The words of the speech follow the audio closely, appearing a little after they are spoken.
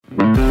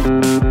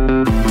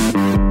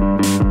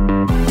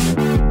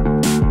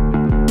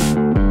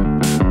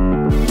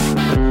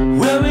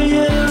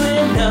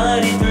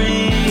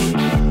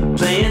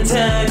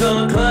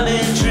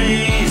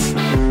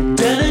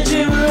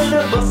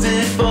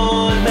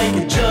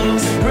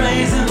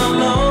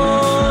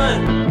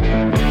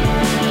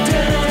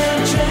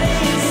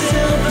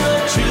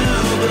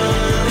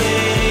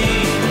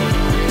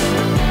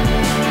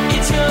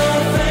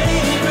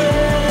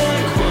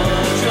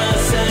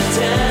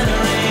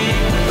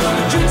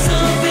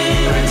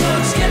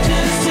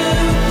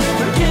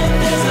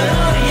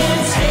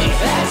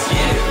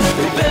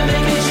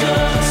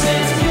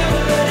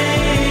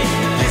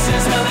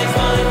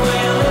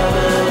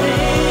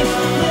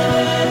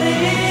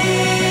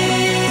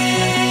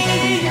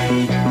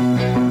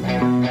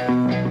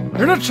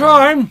a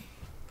time,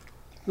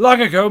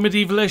 long ago,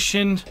 medievalish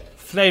in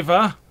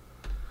flavor,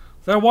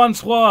 there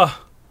once were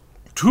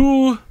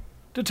two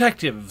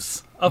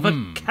detectives of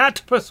a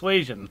cat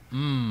persuasion,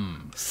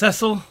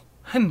 Cecil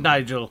and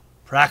Nigel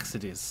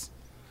Praxedes.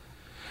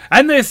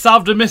 And they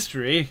solved a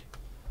mystery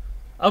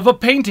of a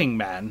painting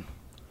man.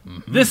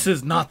 This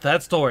is not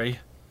that story.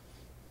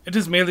 It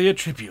is merely a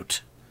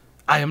tribute.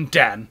 I am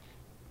Dan.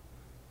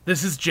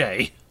 This is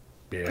Jay.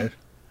 Yes.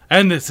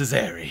 And this is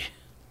Airy.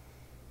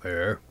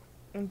 Where?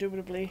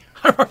 Indubitably.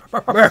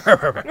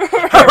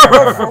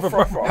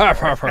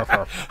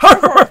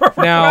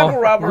 Now,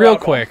 Rubble, real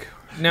rubble. quick.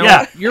 Now,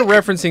 Yeah. you're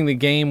referencing the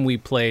game we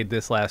played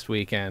this last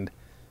weekend.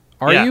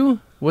 Are Yeah. you?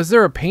 Was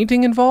there a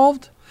painting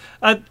involved?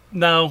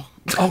 No.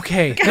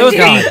 Okay. There was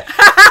God. ink.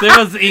 There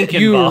was ink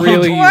You involved.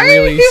 really, Why are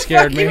really you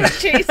scared me.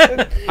 fucking with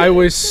Jason? I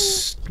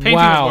was... Painting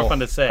wow. was more fun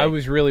to say. I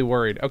was really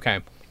worried. Okay.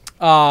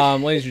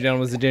 Ladies and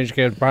gentlemen, this is the Danger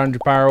Kid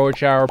Power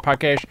Shower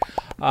Podcast.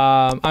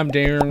 I'm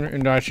Darren,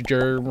 and that's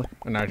Jerry,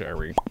 and that's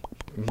Ari.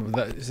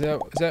 Is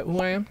that who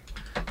I am?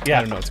 Yeah.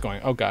 I don't know what's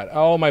going on. Oh, God.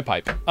 Oh, my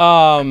pipe.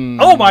 Oh,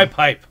 my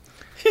pipe.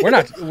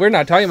 We're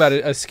not talking about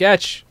a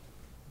sketch,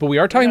 but we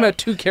are talking about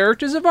two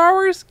characters of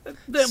ours?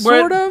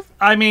 Sort of?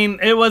 I mean,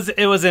 it was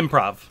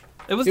improv.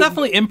 It was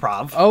definitely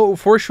improv. Oh,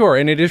 for sure.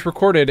 And it is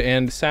recorded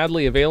and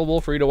sadly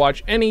available for you to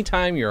watch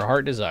anytime your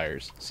heart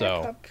desires.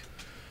 So, Pup,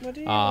 what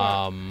do you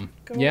want?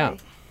 Go yeah, away.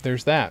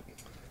 there's that.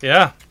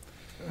 Yeah.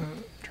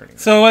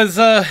 So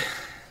as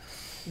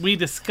we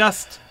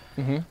discussed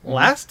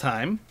last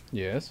time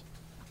Yes.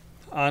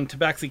 on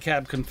Tabaxi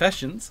Cab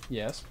Confessions,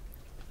 Yes.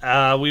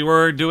 we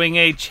were doing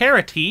a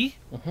charity,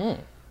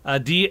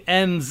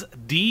 DN's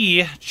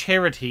D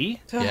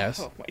charity, Yes.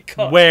 Oh my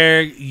god.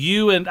 where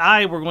you and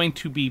I were going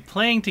to be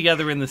playing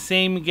together in the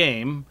same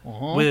game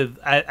with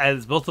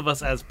as both of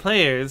us as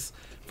players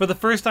for the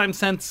first time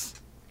since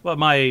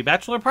my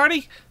bachelor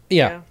party.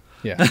 Yeah.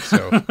 Yeah.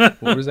 So,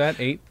 what was that?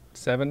 8,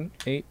 7,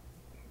 8,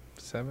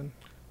 7,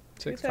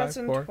 6, 5,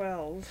 4?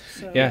 2012.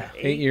 So Yeah,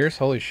 8 years.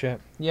 Holy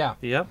shit. Yeah.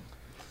 Yep.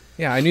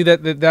 Yeah, I knew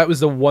that was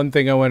the one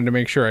thing I wanted to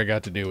make sure I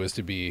got to do was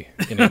to be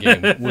in a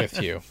game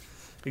with you.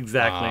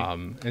 Exactly.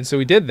 And so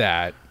we did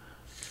that.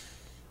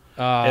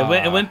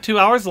 It went 2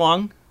 hours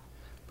long,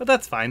 but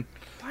that's fine.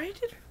 Why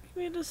did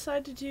we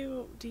decide to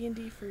do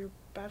D&D for your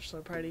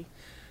bachelor party?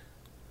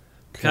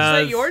 Was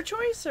 'Cause- that your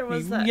choice or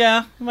was that?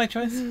 Yeah, my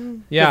choice.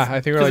 Yeah, I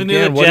think we're 'cause like, we knew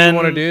Dan, that what do you Jen-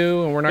 want to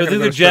do? And we're not It was going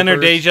to either Jen or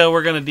Deja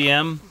we're going to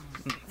DM.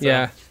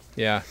 So.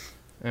 Yeah.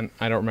 And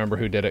I don't remember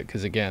who did it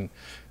because again,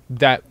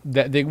 that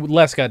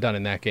less got done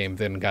in that game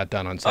than got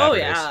done on Oh,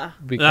 Saturdays. yeah.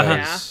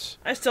 Because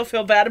I still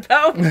feel bad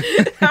about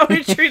how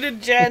we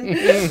treated Jen.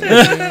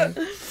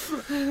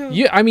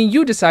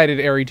 you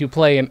decided, Ari, to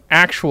play an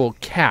actual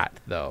cat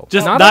though.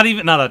 Just Not not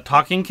even a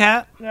talking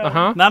cat, No.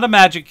 Uh-huh. not a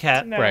magic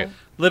cat. No. Right.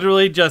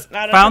 Literally just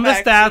Not a found the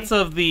tabaxi. stats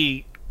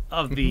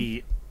of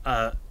the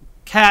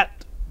cat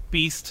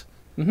beast.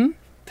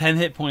 10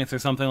 hit points or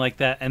something like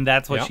that, and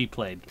that's what Yep. she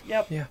played.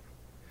 Yep. Yeah.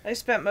 I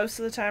spent most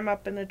of the time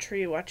up in a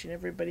tree watching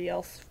everybody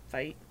else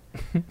fight.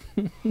 That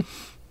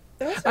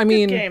was a I good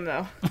mean- game,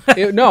 though.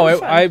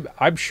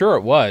 I'm sure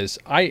it was.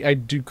 I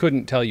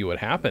couldn't tell you what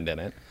happened in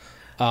it.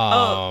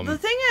 The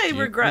thing I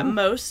regret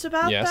most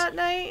about Yes. that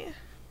night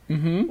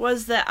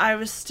was that I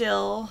was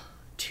still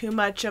too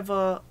much of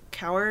a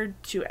coward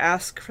to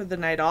ask for the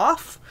night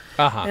off.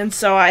 Uh-huh. And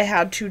so I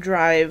had to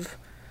drive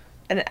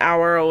an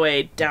hour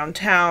away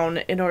downtown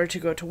in order to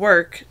go to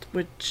work,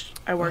 which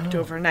I worked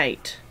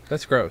overnight.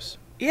 That's gross.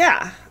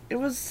 Yeah, it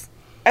was.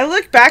 I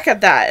look back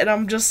at that and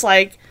I'm just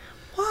like,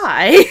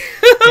 why?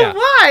 Yeah.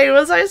 Why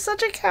was I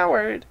such a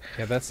coward?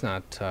 Yeah, that's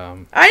not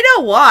I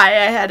know why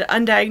I had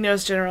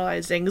undiagnosed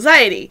generalized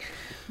anxiety,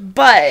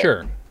 but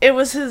sure. it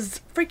was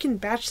his freaking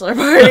bachelor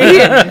party.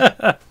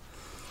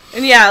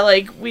 And yeah,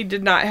 like, we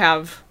did not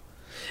have.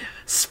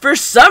 For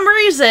some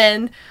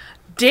reason,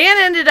 Dan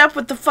ended up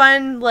with the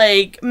fun,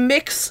 like,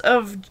 mix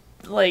of,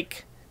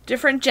 like,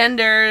 different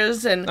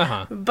genders and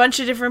Uh-huh. a bunch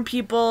of different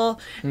people.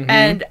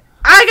 And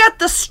I got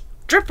the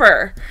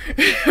stripper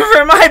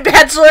for my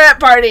bachelorette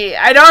party.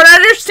 I don't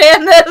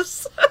understand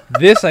this.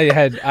 This I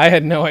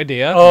had no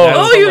idea. Oh. That is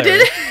Oh, you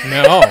hilarious. did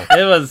No.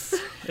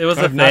 It was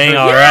a I've not thing, heard-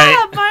 all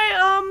Yeah, right.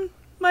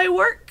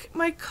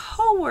 my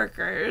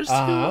coworkers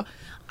Uh-huh. who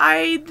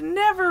I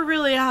never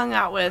really hung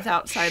out with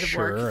outside of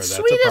Sure, work. that's a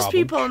Sweetest problem.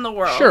 people in the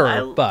world.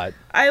 Sure, but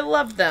I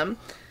love them.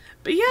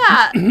 But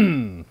yeah,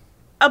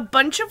 a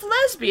bunch of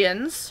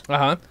lesbians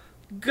uh-huh.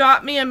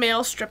 got me a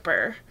male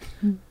stripper.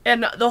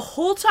 And the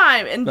whole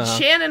time, and Uh-huh.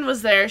 Shannon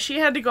was there, she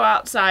had to go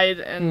outside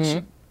and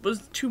she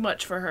was too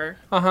much for her.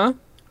 Uh-huh.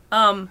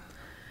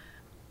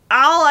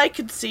 All I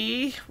could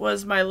see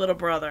was my little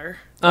brother.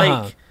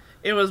 Uh-huh. Like,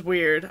 it was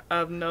weird.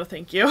 No,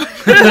 thank you.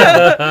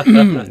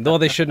 Though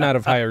they should not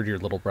have hired your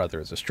little brother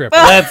as a stripper.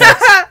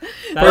 That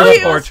was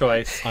he a poor was-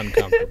 choice.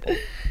 Uncomfortable.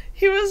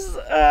 He was,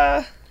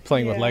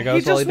 Playing with yeah, Legos he while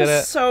he just did was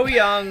it. so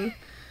young.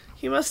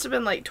 He must have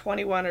been like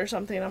 21 or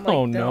something. I'm like,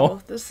 Oh, no,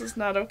 no. this is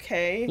not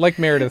okay. Like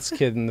Meredith's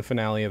kid in the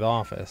finale of The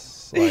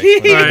Office. Like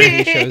when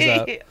he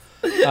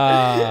shows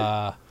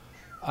up.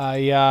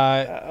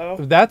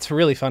 That's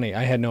really funny.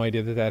 I had no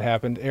idea that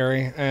happened,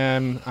 Ari.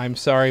 I'm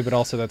sorry, but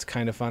also that's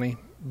kind of funny.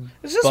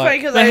 It's just But funny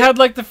because They had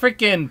like the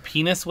freaking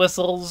penis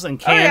whistles and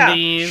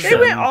candies. They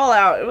went and- all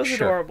out. It was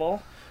Sure.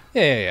 adorable.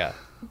 Yeah.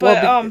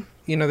 But Well,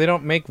 they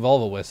don't make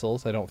vulva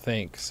whistles, I don't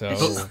think. So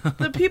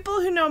the people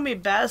who know me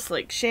best,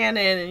 like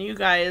Shannon and you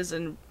guys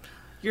and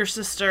your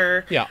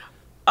sister, yeah.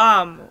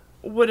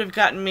 would have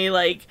gotten me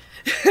like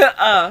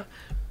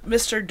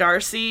Mr.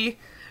 Darcy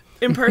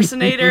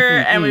impersonator,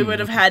 and we would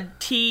have had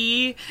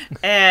tea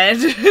and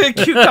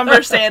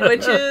cucumber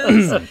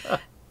sandwiches,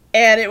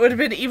 and it would have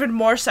been even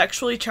more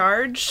sexually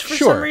charged for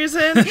some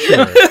reason.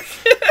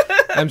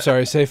 I'm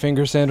sorry, say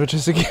finger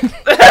sandwiches again.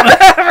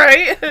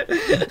 Right?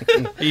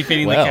 Are you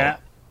feeding Well. the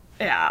cat?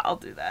 Yeah, I'll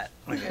do that.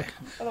 Okay.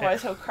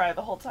 Otherwise, he'll cry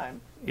the whole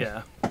time.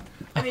 Yeah.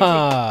 I need to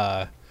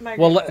Well,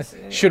 migrate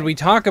anyway. should we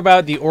talk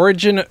about the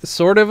origin,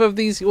 sort of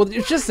these? Well,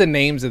 it's just the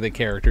names of the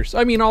characters.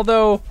 I mean,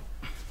 although,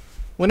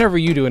 whenever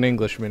you do an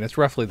Englishman, it's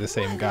roughly the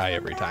same guy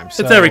every time.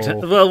 So, It's every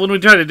time. Well, when we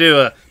try to do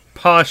a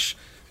posh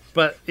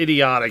but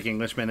idiotic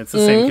Englishman, it's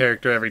the same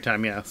character every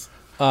time, yes.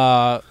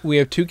 We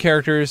have two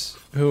characters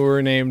who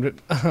were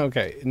named,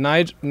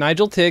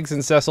 Nigel Tiggs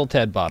and Cecil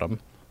Tedbottom,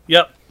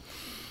 Yep.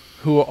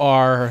 who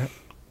are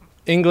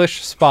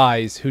English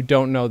spies who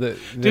don't know that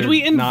Did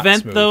we they're not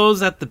invent smooth.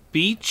 those at the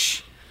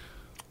beach?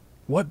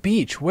 What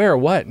beach? Where?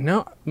 What?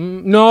 No.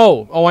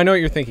 No. Oh, I know what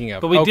you're thinking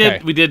of. But we Okay.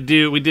 did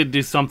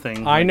do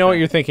something. I like know what that.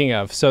 you're thinking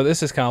of. So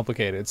this is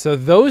complicated. So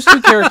those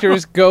two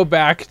characters go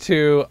back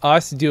to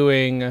us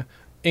doing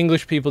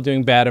English people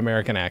doing bad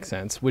American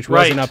accents, which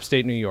was in Right.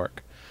 upstate New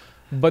York.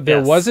 But there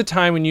Yes. was a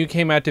time when you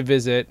came out to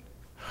visit.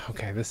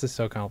 Okay, this is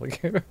so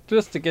complicated.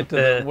 Just to get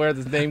to where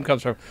this name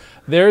comes from.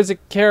 There's a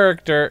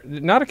character,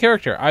 not a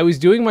character. I was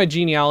doing my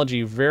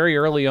genealogy very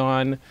early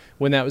on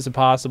when that was a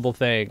possible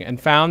thing and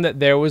found that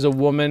there was a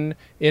woman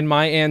in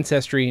my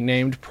ancestry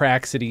named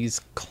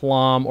Praxedes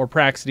Clom or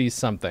Praxedes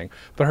something.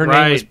 But her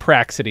name was Right.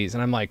 Praxedes.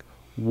 And I'm like,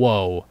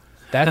 whoa,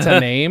 that's a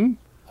name?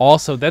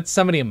 Also, that's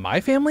somebody in my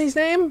family's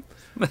name?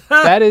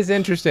 That is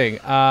interesting.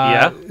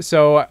 Yeah.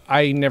 So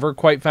I never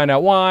quite found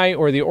out why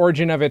or the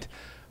origin of it.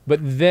 But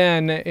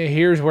then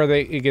here's where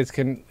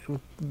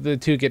the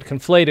two get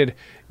conflated.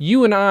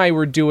 You and I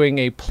were doing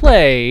a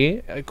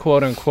play,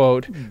 quote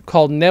unquote,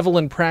 called Neville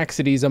and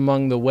Praxedes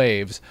Among the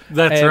Waves.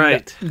 That's And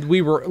right.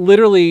 We were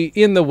literally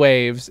in the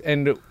waves,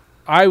 and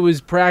I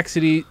was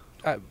Praxedes.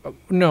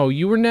 No,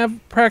 you were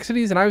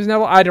Praxedes, and I was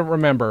Neville. I don't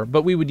remember,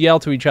 but we would yell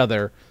to each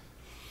other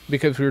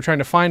because we were trying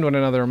to find one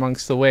another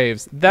amongst the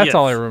waves. That's Yes.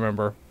 all I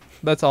remember.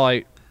 That's all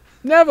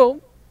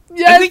Neville.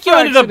 Yes, I think you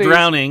ended up Praxedes.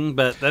 drowning,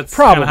 but that's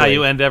kind of how Probably.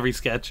 you end every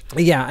sketch.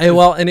 Yeah,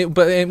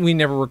 and we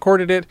never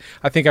recorded it.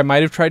 I think I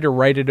might have tried to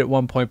write it at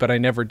one point, but I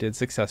never did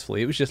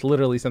successfully. It was just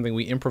literally something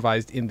we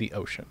improvised in the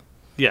ocean.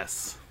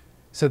 Yes.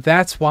 So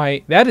that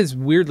is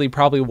weirdly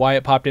probably why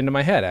it popped into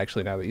my head,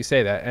 actually, now that you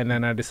say that. And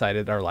then I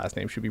decided our last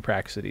name should be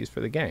Praxedes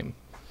for the game.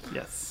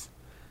 Yes.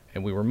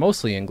 And we were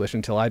mostly English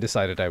until I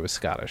decided I was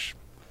Scottish.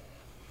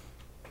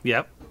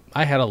 Yep.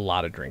 I had a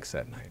lot of drinks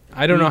that night.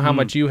 I don't know how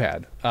much you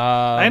had.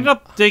 I ended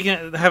up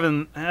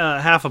having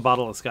half a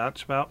bottle of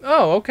scotch about.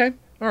 Oh, okay.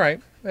 All right.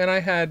 And I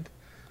had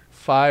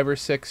 5 or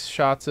 6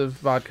 shots of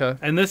vodka.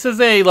 And this is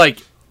a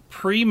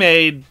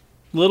pre-made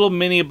little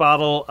mini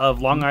bottle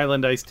of Long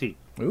Island iced tea.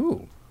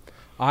 Ooh.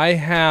 I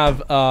have,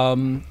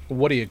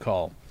 what do you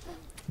call?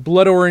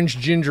 Blood orange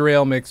ginger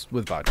ale mixed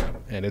with vodka.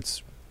 And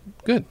it's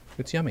good.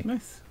 It's yummy.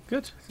 Nice.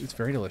 Good. It's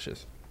very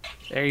delicious.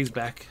 There he's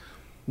back.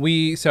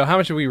 So how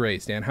much did we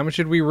raise, Dan? How much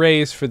did we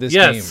raise for this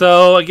Yes. game?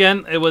 So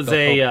again, it was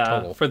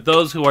Total. for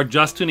those who are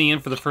just tuning in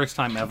for the first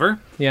time ever.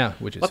 Yeah,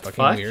 which is What the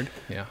fucking fuck? weird.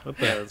 Yeah. What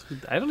the,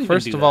 I don't even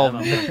First do of that. all,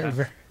 I don't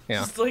know. yeah.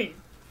 Just like,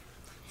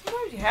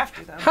 sometimes you have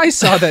to, though. I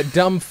saw that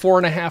dumb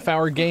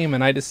 4.5-hour game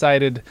and I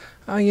decided,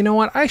 oh, you know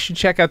what? I should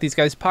check out these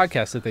guys'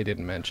 podcasts that they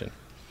didn't mention.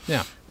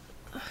 Yeah.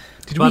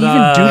 Did we But,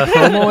 even do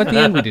promo at the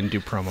end? We didn't do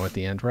promo at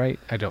the end, right?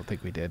 I don't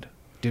think we did.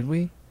 Did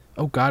we?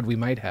 Oh God, we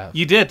might have.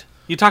 You did.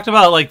 You talked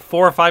about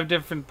 4 or 5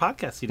 different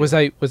podcasts. You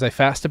did. Was I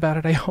fast about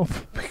it? I hope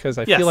because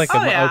I Yes. feel like Oh,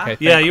 I'm yeah. okay.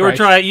 Yeah, thank you were Christ.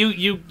 trying.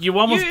 You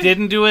almost You-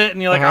 didn't do it,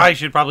 and you're like, Uh-huh. I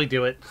should probably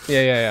do it.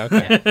 Yeah.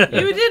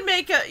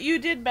 Okay. You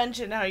did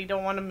mention how you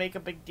don't want to make a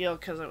big deal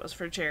because it was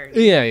for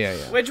charity. yeah.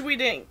 Which we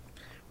didn't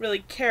really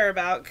care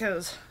about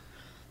because,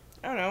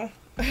 I don't know.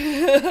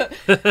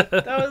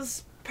 That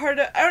was part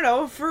of, I don't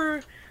know,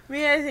 for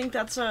me, I think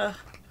that's a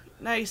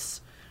nice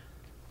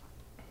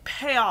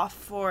payoff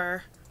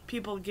for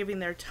people giving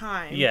their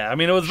time. Yeah, I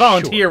mean it was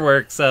volunteer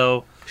work,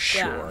 so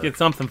Sure. get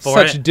something for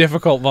Such it.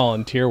 difficult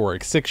volunteer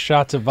work. 6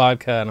 shots of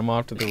vodka and I'm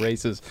off to the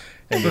races.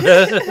 And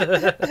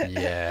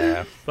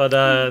yeah. But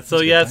so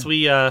good yes,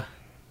 time.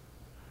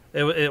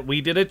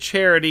 we did a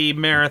charity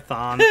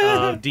marathon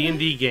of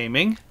D&D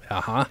gaming.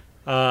 Uh-huh.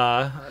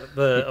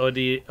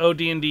 The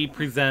OD&D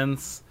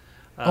presents.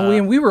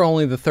 And we were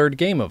only the 3rd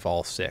game of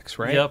all 6,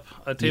 right? Yep,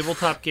 a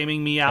tabletop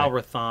gaming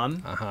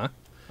meowrathon, Uh-huh.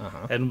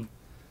 and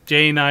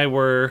Jay and I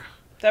were.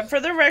 That,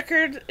 for the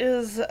record,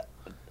 is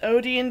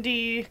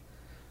OD&D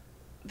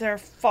their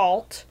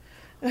fault.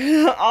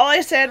 All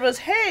I said was,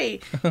 "Hey,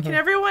 can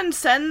everyone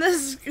send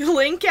this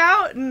link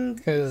out and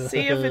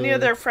see if any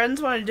of their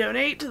friends want to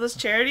donate to this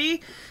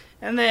charity?"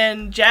 And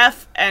then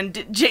Jeff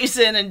and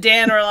Jason and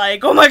Dan were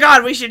like, "Oh my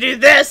God, we should do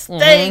this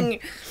thing."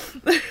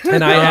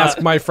 And I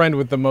asked my friend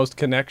with the most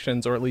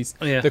connections, or at least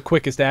Yeah. the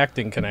quickest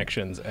acting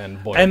connections,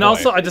 and boy, And oh boy.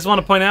 also, I just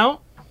want to point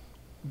out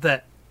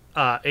that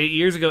 8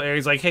 years ago,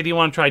 Aries like, "Hey, do you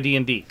want to try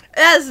D&D?"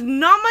 That's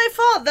not my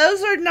fault.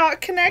 Those are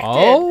not connected.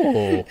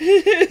 Oh,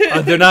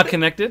 They're not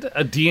connected.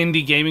 A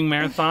D&D gaming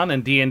marathon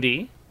and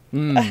D&D.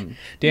 Dan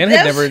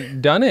had never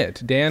done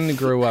it. Dan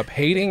grew up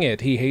hating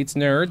it. He hates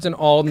nerds and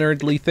all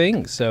nerdly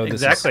things. So this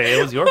Exactly. It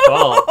was your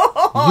fault.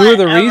 you're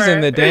the Whatever.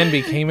 reason that Dan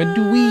became a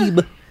dweeb.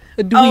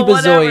 A Oh,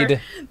 dweebazoid.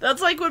 whatever.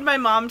 That's like when my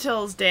mom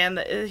tells Dan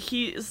that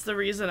he is the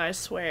reason I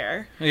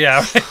swear.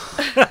 Yeah.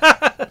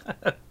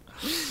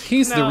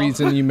 He's the No.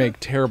 reason you make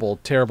terrible,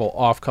 terrible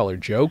off-color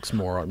jokes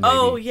more. Maybe.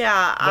 Oh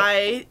yeah,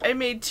 I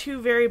made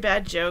 2 very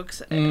bad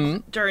jokes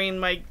during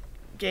my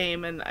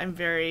game, and I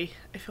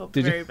feel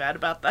Did you? very bad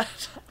about that.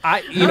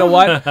 You know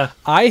what?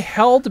 I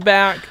held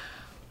back.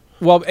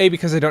 Well, A,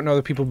 because I don't know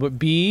the people, but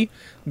B,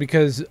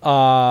 because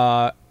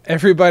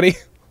everybody,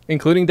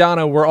 including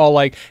Donna, were all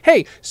like,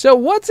 "Hey, so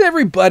what's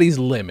everybody's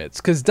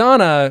limits?" Because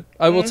Donna,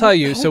 I will tell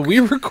you, so we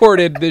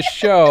recorded this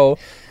show,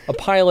 a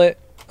pilot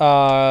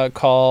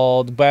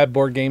called Bad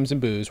Board Games and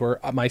Booze, where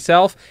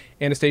myself,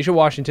 Anastasia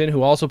Washington,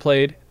 who also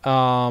played,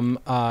 oh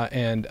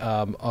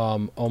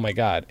my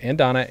God, and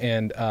Donna,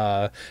 and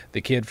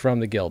the kid from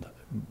the guild.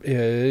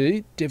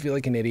 I feel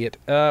like an idiot.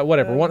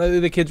 Whatever. One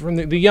of the kids from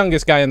the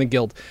youngest guy in the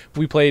guild.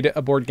 We played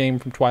a board game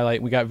from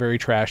Twilight. We got very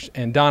trashed,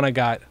 and Donna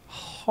got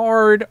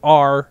hard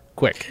R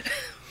quick.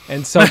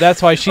 And so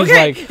that's why she's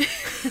Okay. like,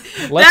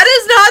 That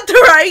is not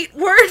the right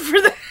word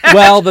for that.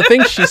 well, the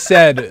things she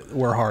said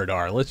were hard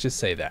R. Let's just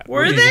say that.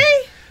 Were they?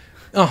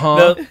 Uh-huh.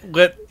 No,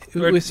 what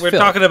we're was Phil.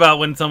 talking about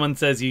when someone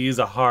says you use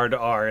a hard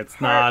R.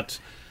 It's not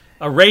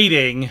a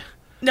rating.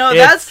 No,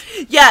 It's-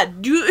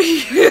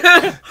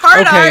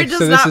 hard Okay, R so does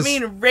this not is-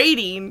 mean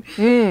rating.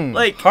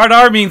 Like Hard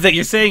R means that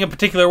you're saying a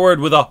particular word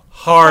with a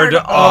hard Hard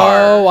R.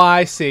 Oh,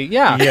 I see.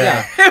 Yeah.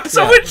 Yeah.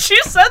 so when she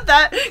said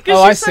that, because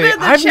Oh, she I said see. it in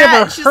the I've chat,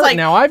 never she's heard- like,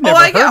 now, I've "Oh, never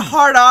I get heard-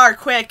 hard R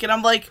quick," and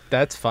I'm like,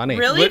 That's funny.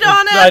 "Really, Wait,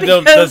 Donna?" I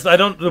don't. Because I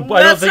don't think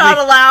that's we, not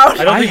allowed.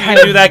 I don't think I we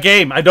can do that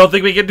game. I don't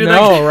think we can do that.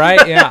 No, Game.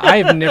 right? Yeah,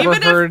 I've never Even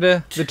if- heard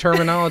the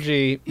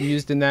terminology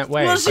used in that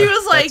way. Well, she was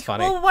That's like,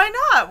 funny. "Well, why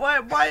not?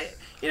 Why?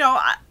 You know,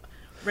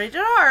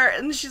 rated R."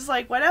 And she's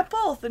like, "Why not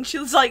both?" And she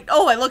was like,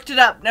 "Oh, I looked it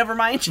up. Never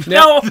mind."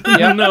 No.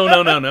 Yep. No.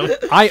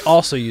 I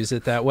also use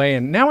it that way,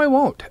 and now I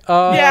won't.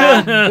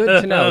 Yeah.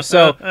 Good to know.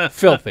 So,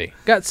 filthy.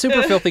 Got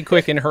super filthy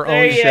quick in her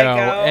There own you show.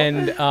 go.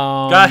 And,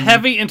 Got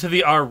heavy into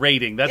the R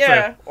rating. That's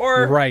Yeah.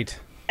 Or right.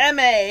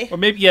 MA. or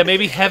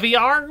maybe heavy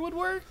R would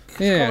work.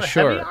 Yeah, Call it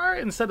sure. Heavy R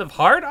instead of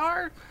hard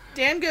R.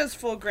 Dan goes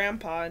full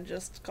grandpa and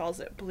just calls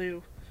it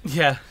blue.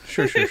 Yeah.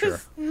 Sure.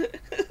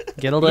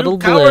 Get a little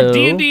Our blue.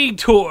 D&D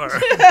tour.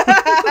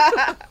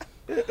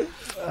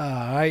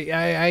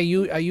 I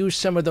use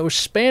some of those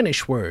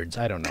Spanish words.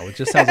 I don't know. It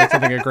just sounds like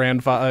something a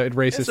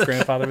racist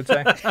grandfather would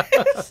say.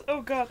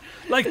 Oh God.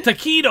 Like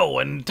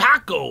taquito and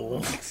taco.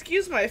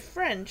 Excuse my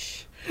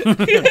French.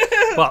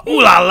 But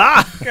ooh la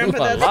la. Grandpa,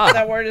 La la.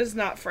 that word is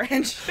not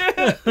French.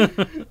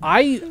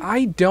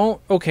 I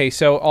don't. Okay,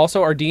 so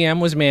also our DM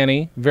was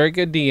Manny. Very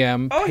good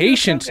DM. Oh, he was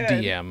Patient so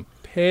good. DM.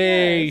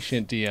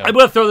 Patient DM. I'm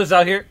gonna throw this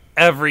out here.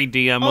 Every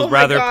DM was Oh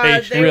rather my God,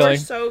 patient. they Really? were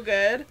so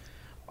good.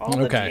 All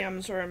the Okay.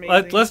 DMs were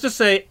amazing. Let's just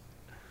say,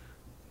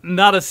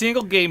 not a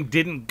single game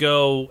didn't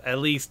go at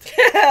least,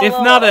 if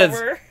little not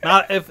over.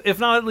 if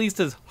not at least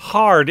as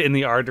hard in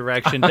the R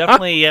direction.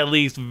 Definitely at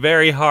least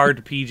very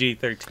hard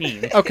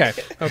PG-13. Okay.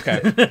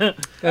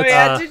 Oh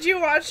yeah, uh, did you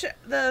watch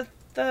the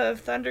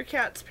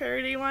Thundercats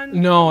parody one?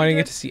 No, I didn't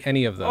get to see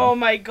any of them. Oh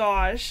my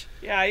gosh.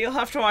 Yeah, you'll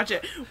have to watch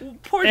it.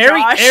 Poor Ari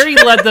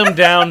Josh. led them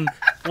down.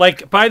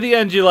 Like by the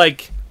end,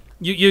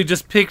 you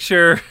just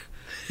picture.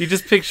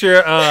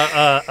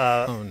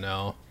 Oh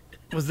no.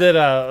 Was it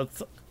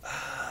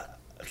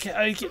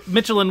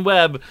Mitchell and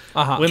Webb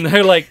Uh-huh. when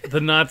they're like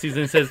the Nazis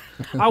and it says,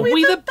 "Are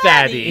we the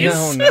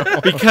baddies?" No.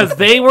 Because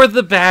they were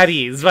the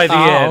baddies by the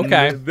Oh, end.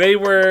 okay. They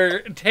were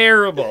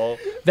terrible.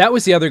 That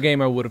was the other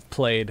game I would have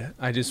played.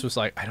 I just was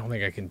like, I don't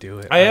think I can do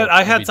it. I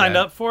I'd had be signed dead.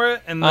 up for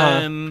it, and Uh-huh.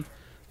 then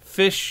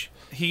Fish.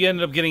 He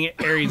ended up getting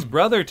Aries'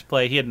 brother to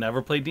play. He had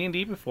never played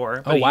D&D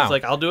before, but Oh, he wow. was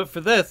like, "I'll do it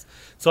for this."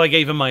 So I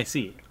gave him my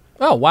seat,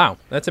 Oh wow,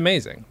 that's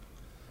amazing.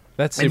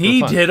 That's super and he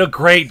fun. did a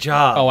great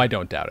job. Oh, I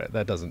don't doubt it.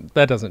 That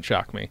doesn't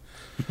shock me.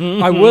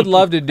 I would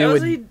love to do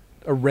Was a, he-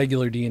 a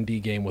regular D&D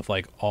game with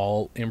like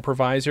all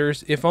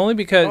improvisers, if only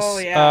because Oh,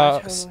 yeah,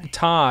 totally.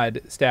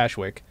 Todd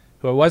Stashwick,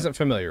 who I wasn't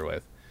familiar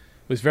with,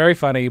 was very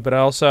funny, but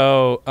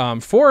also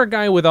for a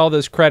guy with all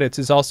those credits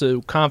is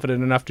also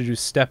confident enough to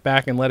just step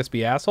back and let us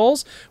be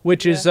assholes,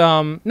 which is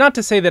not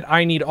to say that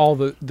I need all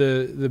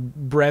the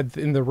breadth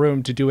in the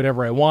room to do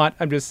whatever I want.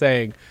 I'm just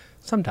saying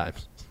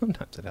sometimes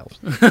it helps.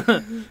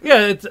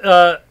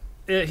 Yeah,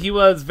 he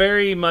was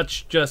very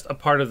much just a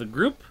part of the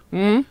group,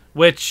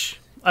 which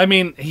I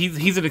mean,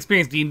 he's an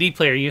experienced D&D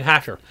player. You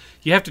have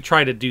to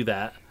try to do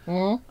that.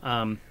 And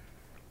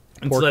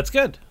so that's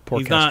good. poor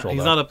He's Kestrel,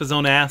 not though. up his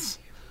own ass.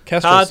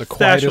 Kestrel's the Todd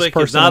quietest Stashwick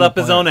person is not on the up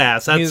his own planet.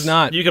 ass. That's, He's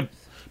not. You could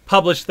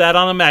publish that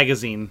on a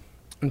magazine.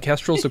 And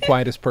Kestrel's the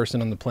quietest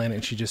person on the planet,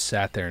 and she just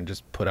sat there and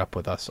just put up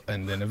with us.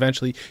 And then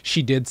eventually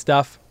she did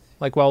stuff,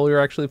 like while we were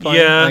actually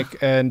playing. Yeah. Like,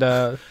 and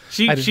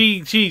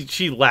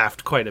She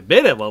laughed quite a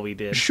bit at what we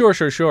did. sure.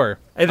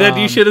 And then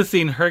you should have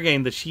seen her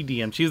game that she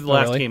DM'd. She was the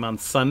last really? game on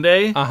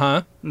Sunday.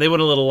 Uh-huh. And they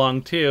went a little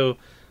long too.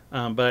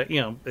 But,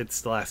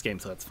 it's the last game,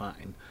 so it's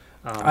fine.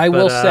 I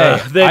will say,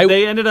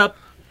 they ended up,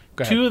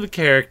 Go ahead. two of the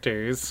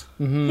characters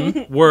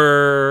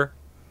were...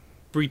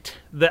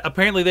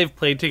 apparently they've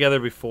played together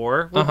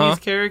before with these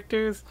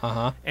characters.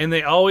 Uh-huh. And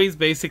they always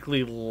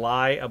basically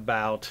lie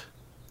about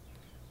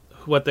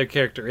what their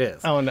character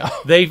is. Oh, no.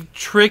 They've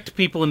tricked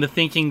people into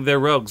thinking they're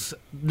rogues.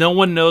 No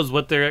one knows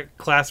what their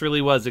class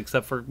really was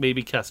except for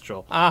maybe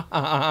Kestrel.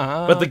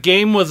 But the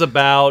game was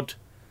about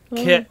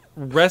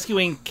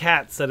rescuing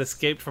cats that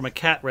escaped from a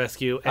cat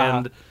rescue,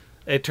 and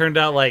it turned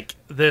out like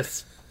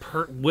this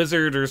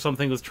wizard or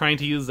something was trying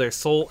to use their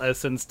soul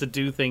essence to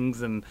do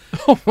things, and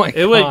Oh, my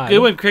God. it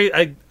went crazy.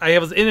 I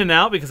was in and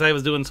out because I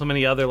was doing so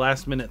many other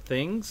last minute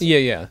things.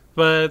 Yeah.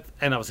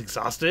 And I was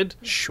exhausted.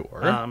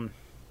 Sure.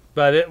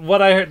 But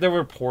what I heard, there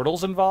were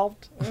portals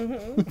involved.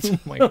 Oh,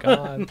 my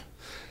God.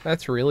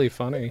 That's really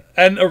funny.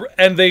 And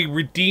they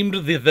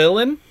redeemed the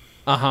villain.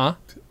 Uh-huh.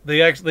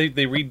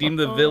 They redeemed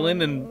the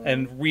villain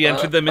and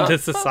re-entered them into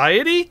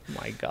society,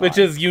 My God. which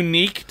is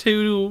unique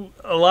to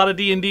a lot of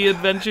D&D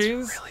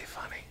adventures. That's really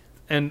funny.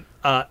 And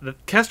the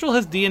Kestrel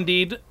has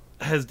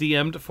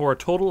DM'd for a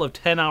total of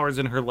 10 hours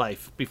in her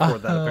life before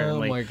that,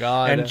 apparently. Oh, my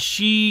God. And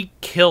she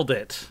killed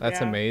it. That's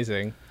Yeah.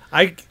 amazing.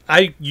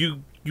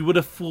 You would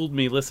have fooled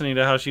me listening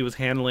to how she was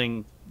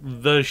handling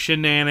the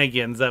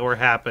shenanigans that were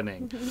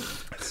happening.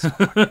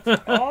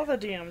 All the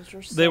DMs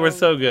were so They were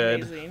so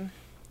good. amazing.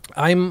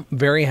 I'm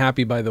very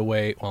happy, by the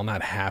way. Well,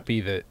 not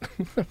happy that...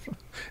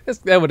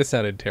 that would have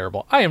sounded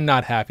terrible. I am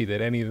not happy that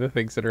any of the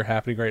things that are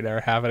happening right now are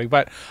happening,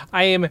 but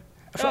I am...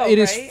 it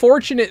is right?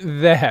 fortunate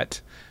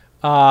that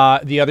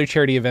the other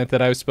charity event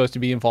that I was supposed to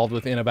be involved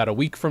with in about a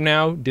week from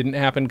now didn't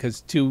happen because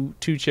two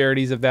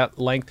charities of that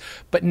length.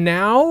 But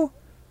now...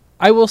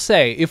 I will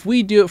say, if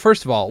we do,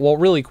 first of all, well,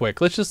 really quick,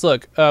 let's just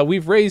look.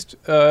 We've raised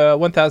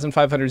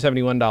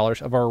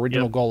 $1,571 of our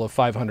original Yep. goal of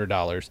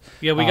 $500.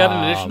 Yeah, we got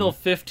an additional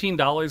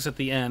 $15 at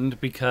the end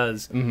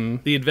because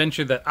the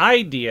adventure that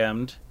I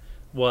DM'd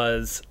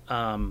was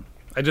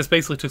I just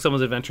basically took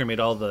someone's adventure and made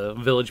all the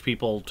village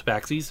people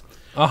tabaxis.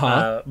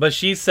 But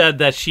she said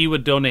that she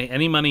would donate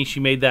any money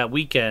she made that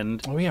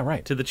weekend Oh, yeah,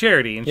 right. to the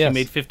charity, and Yes. she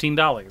made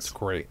 $15.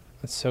 Great.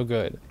 That's so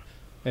good.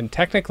 And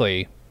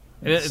technically,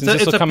 It's since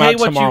this will a come pay out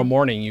what tomorrow you-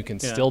 morning, you can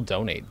still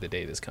donate the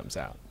day this comes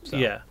out. So.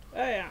 Yeah. Oh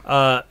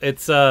yeah.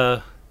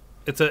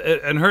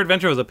 And her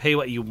adventure was a pay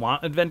what you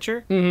want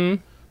adventure.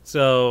 Mm-hmm.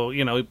 So,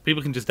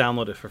 people can just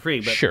download it for free.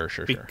 But Sure.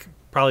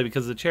 Probably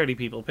because the charity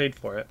people paid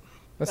for it.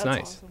 That's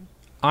nice.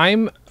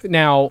 Awesome.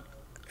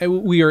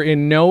 We are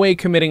in no way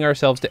committing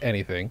ourselves to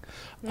anything.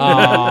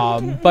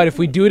 But if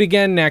we do it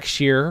again next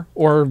year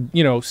or,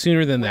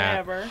 sooner than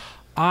that, Whatever.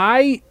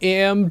 I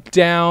am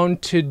down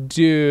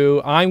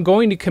to I'm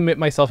going to commit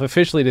myself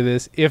officially to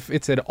this if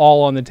it's at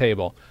all on the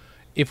table.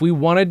 If we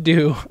want to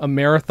do a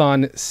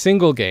marathon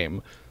single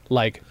game,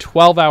 like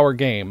 12-hour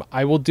game,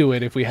 I will do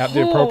it. If we have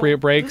the appropriate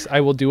breaks,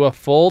 I will do a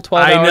full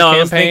 12-hour I know. campaign. I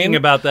was thinking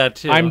about that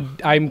too.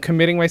 I'm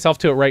committing myself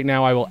to it right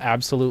now. I will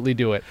absolutely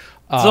do it.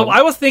 So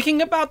I was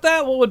thinking about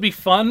that. What would be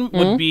fun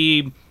would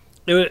be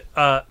we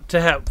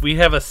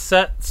have a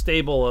set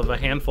stable of a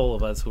handful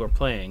of us who are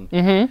playing,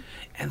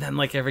 and then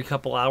like every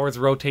couple hours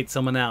rotate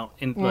someone out,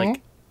 and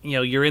like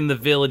you're in the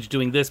village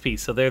doing this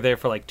piece, so they're there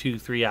for like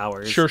 2-3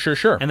 hours.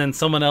 Sure. And then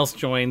someone else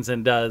joins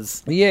and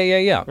does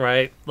Yeah.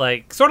 right,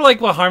 like sort of like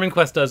what Harmon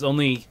Quest does,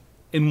 only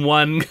in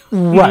one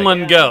Right.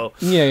 one go.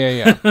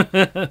 Yeah.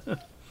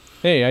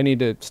 Hey, I need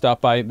to stop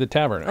by the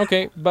tavern.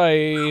 Okay,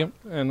 bye.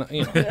 And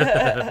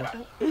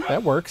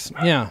that works.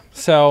 Yeah.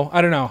 So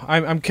I don't know.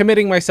 I'm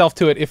committing myself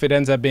to it if it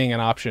ends up being an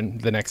option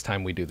the next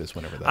time we do this,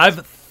 whenever that.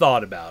 I've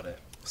thought about it.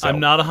 So- I'm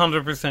not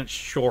 100%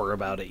 sure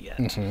about it yet.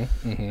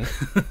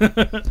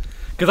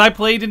 Because I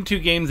played in 2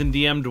 games and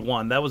DM'd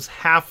 1. That was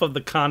half of the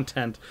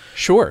content,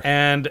 Sure.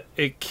 and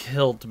it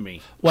killed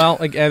me. Well,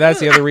 that's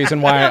the other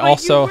reason why I Like,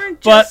 also. you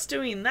weren't but- just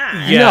doing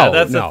that. Yeah, No,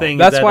 that's the no. thing.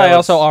 That's why I that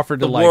also was offered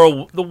to, the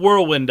like- the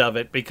whirlwind of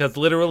it, because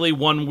literally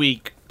 1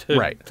 week to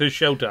Right. to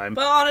showtime.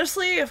 But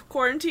honestly, if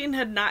quarantine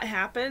had not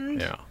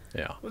happened,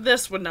 Yeah.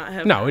 this would not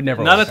have. No, it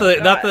never. not was.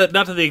 at the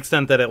not to the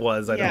extent that it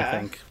was. I Yeah.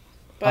 don't think.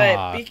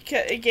 But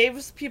because it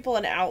gave people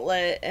an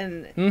outlet,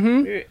 and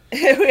we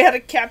had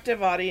a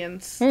captive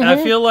audience. And I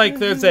feel like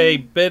there's a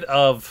bit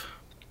of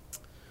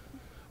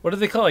what do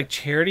they call it, like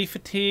charity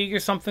fatigue or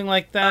something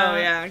like that? Oh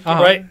yeah.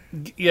 Uh-huh. Right?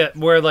 Yeah,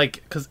 where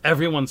like because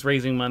everyone's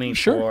raising money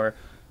Sure.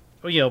 for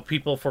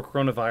people for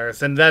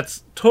coronavirus, and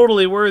that's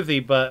totally worthy,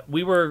 but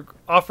we were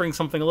offering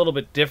something a little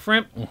bit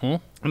different,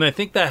 and I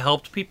think that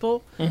helped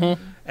people.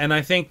 And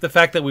I think the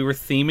fact that we were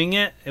theming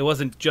it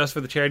wasn't just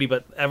for the charity,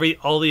 but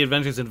all the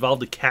adventures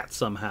involved a cat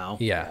somehow.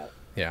 Yeah,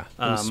 it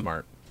was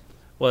smart.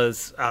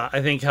 Was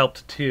I think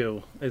helped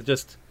too. It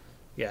just,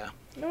 It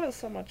was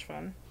so much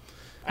fun.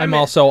 I'm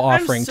also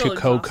I'm offering so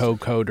to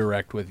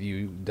co-direct with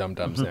you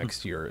dum-dums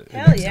next year.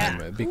 Hell next yeah.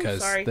 time, because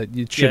sorry. that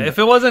you yeah. shouldn't, If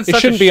it wasn't, it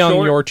such shouldn't a be short,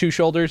 on your two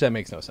shoulders. That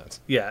makes no sense.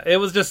 Yeah, it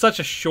was just such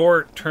a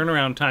short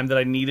turnaround time that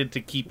I needed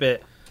to keep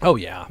it Oh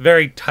yeah.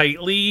 very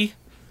tightly.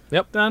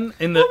 Yep. Done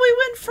in Well, the. we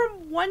went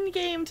from 1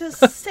 game to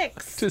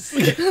 6. To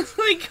six.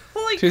 Like,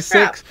 holy To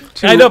crap. 6.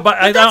 To I know, but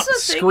I don't. that's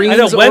the thing. screens I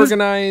know,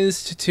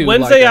 organized. To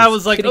Wednesday, like I a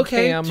was like, kitty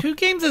okay, cam. 2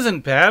 games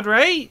isn't bad,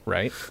 right?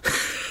 Right.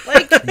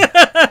 Like,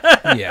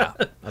 Yeah.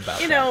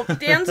 About you know,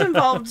 Dan's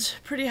involved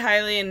pretty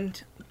highly in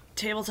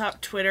tabletop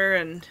Twitter,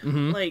 and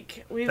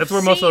like we've That's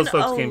where most of seen those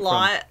folks a came from.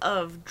 lot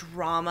of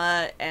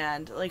drama,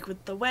 and like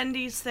with the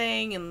Wendy's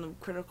thing and the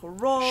Critical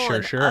Role Sure,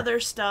 and sure. other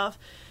stuff,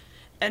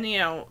 and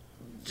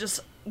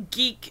just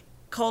geek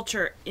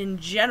culture in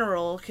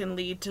general can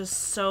lead to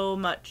so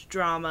much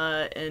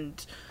drama,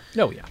 and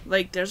Oh yeah.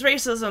 like there's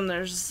racism,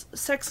 there's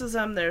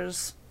sexism,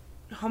 there's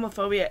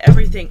homophobia,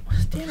 everything.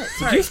 Damn it,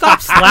 sorry. You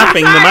stop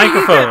slapping the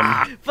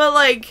microphone. But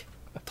like,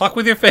 Talk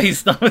with your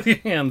face, not with your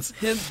hands.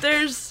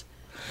 there's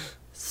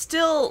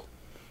still,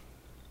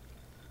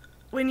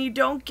 when you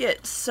don't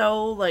get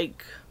so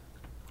like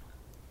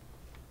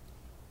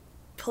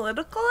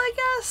political, I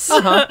guess,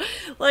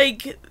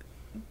 like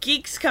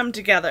geeks come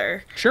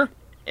together Sure.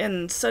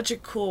 in such a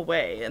cool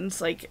way, and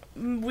it's like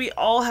we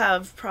all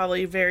have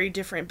probably very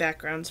different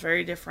backgrounds,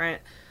 very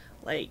different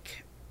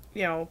like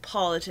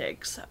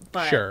politics,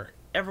 but Sure.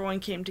 everyone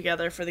came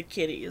together for the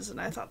kiddies, and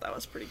I thought that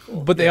was pretty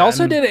cool. But they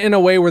also did it in a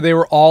way where they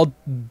were all,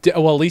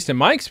 well, at least in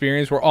my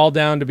experience, were all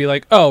down to be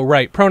like, oh,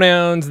 right,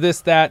 pronouns,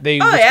 this, that. They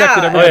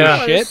respected yeah. everybody's Oh,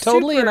 yeah. shit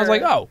totally, and I was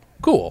like, Super- oh,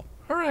 cool,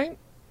 all right.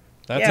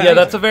 That's Yeah. Yeah, amazing.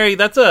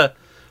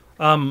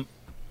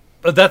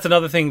 that's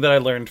another thing that I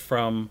learned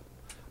from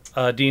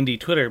D&D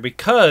Twitter,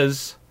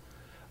 because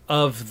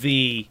of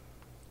the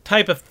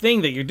type of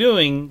thing that you're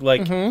doing.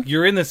 Like,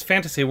 you're in this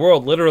fantasy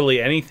world,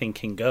 literally anything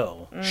can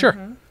go,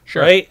 Sure,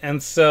 sure. right?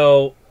 And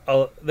so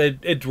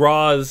it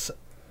draws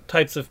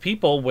types of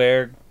people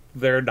where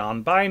they're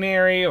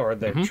non-binary or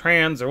they're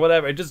trans or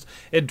whatever.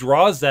 It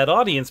draws that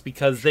audience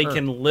because they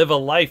can live a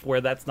life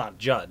where that's not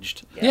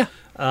judged. Yeah.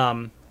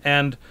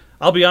 And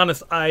I'll be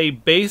honest, I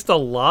based a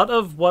lot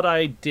of what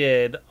I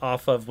did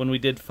off of when we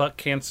did Fuck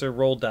Cancer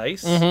Roll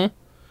Dice.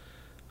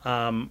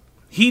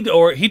 He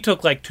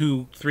took like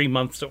 2-3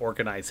 months to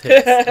organize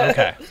his.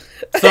 Okay.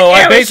 So I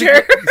Amateur.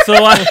 basically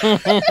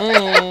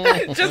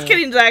Just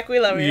kidding, Zach. We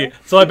love you.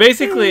 so I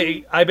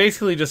basically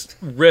just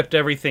ripped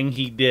everything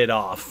he did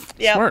off.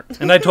 Yeah. Smart.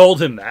 And I told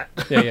him that.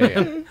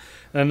 Yeah.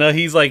 And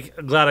he's like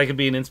glad I could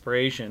be an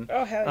inspiration.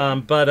 Oh, hell yeah.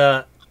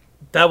 But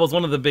that was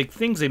one of the big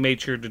things they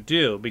made sure to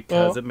do,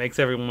 because Oh. it makes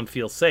everyone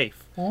feel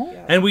safe.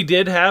 Yeah. And we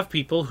did have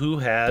people who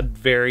had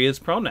various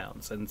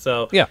pronouns, and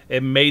so Yeah.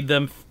 it made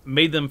them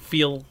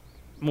feel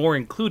more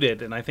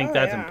included, and I think Oh,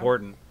 that's yeah.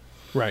 important.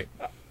 Right.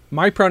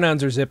 My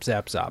pronouns are zip,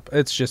 zap, zop.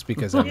 It's just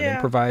because I'm an Yeah.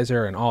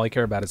 improviser, and all I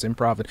care about is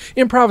improv. And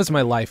improv is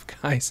my life,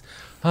 guys.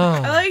 I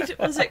liked,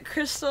 was it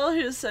Crystal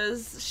who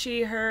says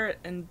she, her,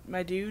 and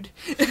my dude?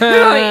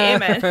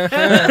 Amen.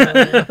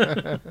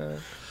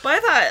 But I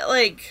thought,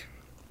 like,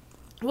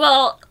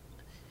 well,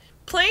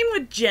 playing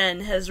with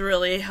Jen has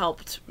really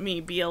helped me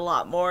be a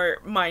lot more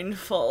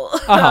mindful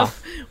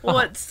of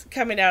what's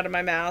coming out of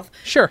my mouth.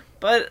 Sure.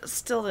 But it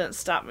still didn't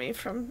stop me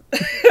from...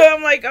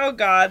 I'm like, oh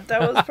God,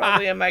 that was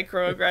probably a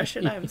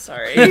microaggression. I'm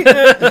sorry.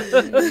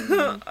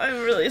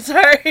 I'm really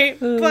sorry.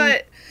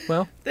 But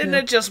Well, then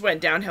it just went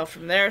downhill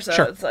from there, so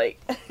Sure. it's like...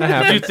 I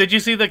have. Did you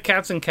see the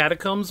Cats and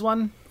Catacombs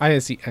one? I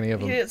didn't see any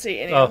of You them. didn't see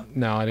any Oh, of them.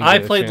 No, I didn't. I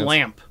get a played chance.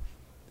 Lamp.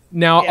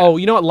 Now, Yeah. oh,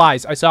 you know what?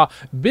 Lies. I saw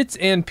bits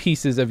and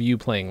pieces of you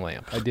playing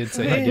Lamp. I did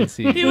see.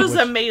 He was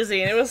which- amazing.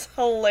 It was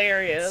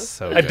hilarious.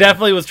 so I good.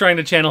 definitely was trying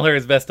to channel her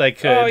as best I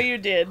could. Oh, you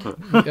did. a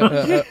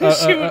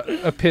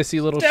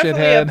pissy little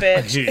Definitely shithead.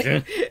 a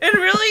bitch. And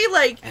really,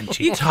 like, And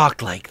she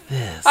talked like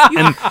this.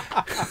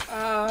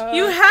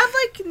 you had,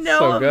 like, no...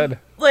 So good.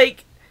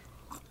 Like,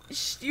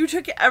 you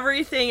took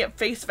everything at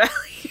face value.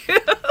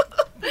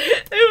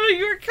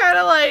 You were kind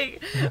of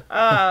like,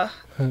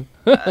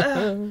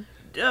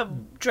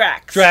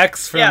 Drax.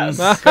 Drax from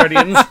Yes.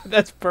 Guardians.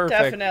 That's perfect.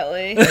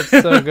 Definitely. That's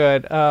so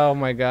good. Oh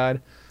my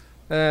god.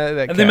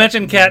 That And they cat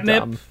mentioned is catnip,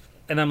 dumb.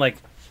 and I'm like,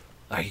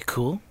 "Are you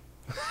cool?"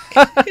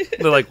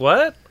 They're like,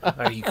 "What?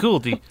 Are you cool?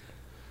 Do you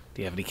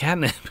have any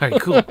catnip? Are you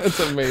cool?" It's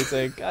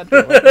amazing. God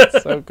damn it.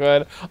 That's so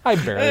good. I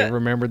barely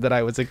remembered that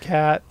I was a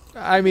cat.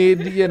 I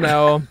mean, you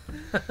know.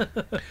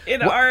 In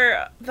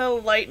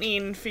the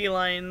lightning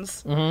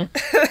felines, Mm-hmm.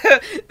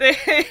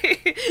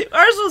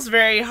 ours was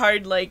very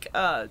hard, like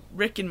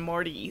Rick and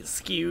Morty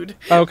skewed.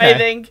 Okay. I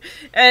think,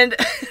 and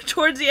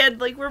towards the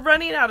end, like we're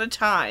running out of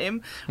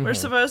time. We're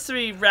supposed to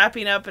be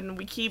wrapping up, and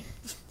we keep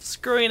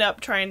screwing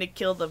up trying to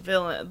kill the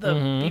villain, the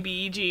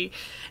BBEG,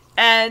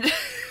 and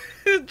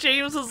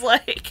James was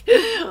like,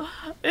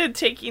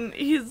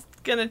 he's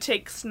gonna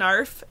take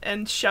Snarf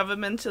and shove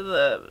him into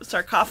the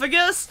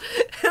sarcophagus,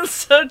 and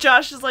so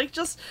Josh is like,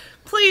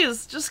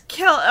 please, just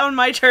kill it on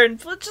my turn,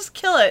 just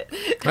kill it.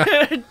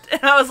 And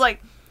I was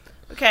like,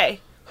 okay,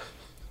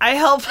 I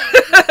help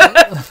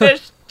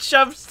Fish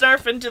shove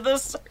Snarf into the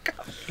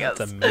sarcophagus. That's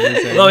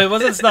amazing. No, it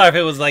wasn't Snarf.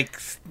 It was like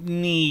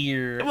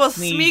Sneer. Well,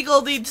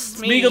 Smeagol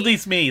Smee. Smeagol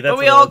Smee. That's But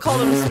we what it all was.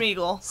 called him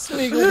Smeagol.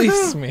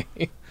 Smeagol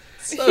Smee.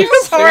 So He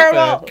was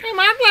horrible. Come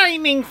on,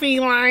 lightning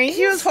feline.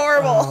 He was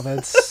horrible. Oh,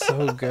 that's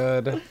so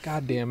good.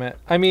 God damn it.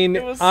 I mean,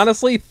 It was-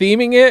 honestly,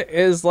 theming it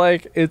is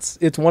like it's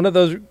one of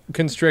those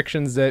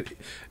constrictions that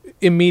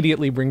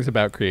immediately brings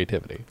about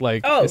creativity.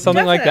 Like Oh,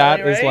 something like that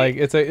definitely, is right?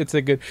 like it's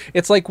a good.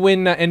 It's like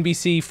when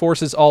NBC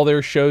forces all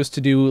their shows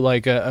to do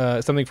like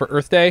something for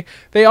Earth Day.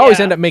 They always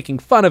Yeah. end up making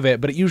fun of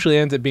it, but it usually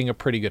ends up being a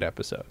pretty good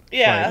episode.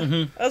 Yeah, Like,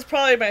 that was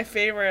probably my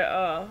favorite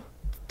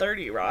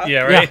 30 Rock.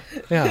 Yeah, right.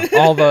 yeah.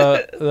 All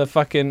the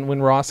fucking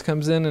when Ross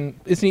comes in and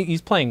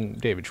he's playing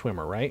David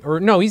Schwimmer, right? Or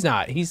no, he's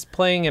not. He's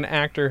playing an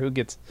actor who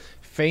gets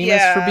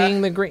famous for Yeah.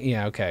 being the green.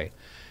 Yeah, okay.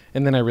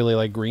 And then I really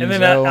like Green. And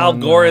then Al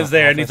Gore is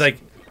there, and he's Office.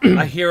 like,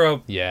 a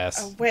hero.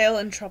 Yes, A whale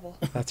in trouble.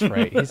 that's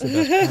right. He's the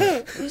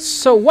best part.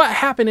 So what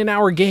happened in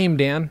our game,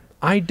 Dan?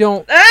 I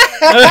don't.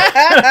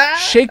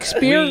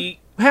 Shakespeare We-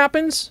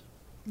 happens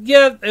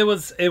Yeah, it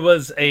was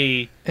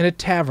a in a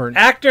tavern.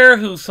 actor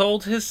who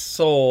sold his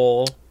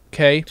soul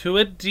Okay. to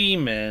a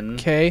demon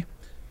Okay.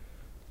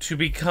 to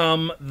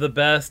become the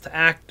best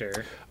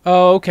actor,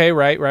 Oh, okay.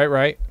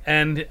 Right.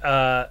 and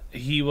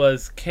he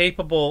was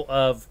capable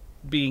of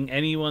being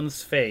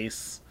anyone's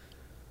face.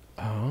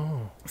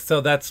 Oh,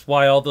 So that's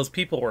why all those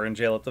people were in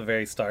jail at the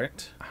very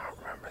start. I don't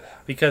remember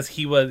that. Because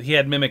he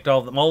had mimicked all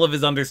of them. All of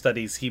his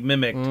understudies he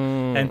mimicked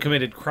and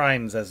committed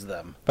crimes as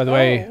them. By the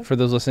way, Oh. for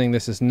those listening,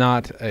 this is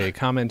not a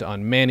comment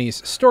on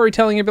Manny's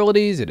storytelling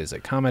abilities. It is a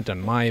comment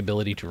on my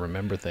ability to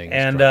remember things.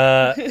 And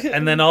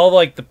and then all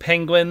like the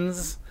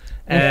penguins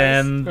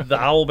and the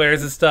owl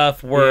bears and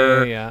stuff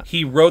were Yeah.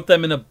 he wrote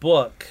them in a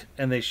book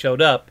and they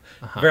showed up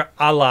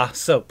a la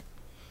soap.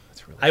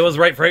 That's really, I was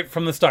right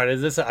from the start.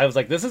 I was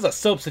like, this is a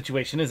soap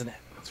situation, isn't it?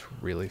 that's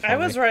really funny. I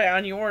was right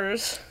on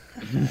yours.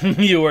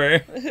 You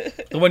were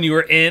the one you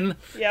were in,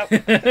 Yep.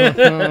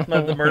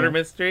 not the murder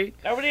mystery.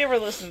 Nobody ever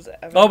listens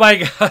to Evan. Oh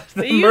my god,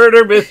 the You-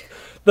 murder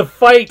the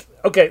fight.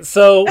 Okay,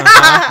 so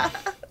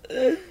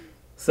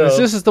so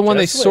This is the one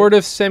they just wait. sort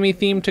of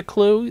semi-themed to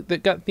Clue,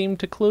 that got themed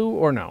to Clue,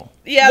 or no?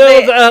 Yeah,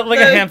 There they, was, like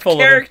a the handful of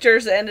them.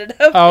 characters ended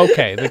up. Oh,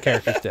 okay, the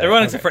character's dead. everyone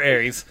Okay, except for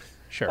Ares.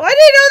 sure. Well, I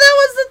didn't know that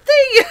was the thing.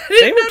 I They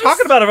didn't were notice-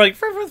 talking about it like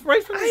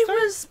right from the I start.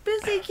 was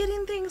busy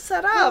getting things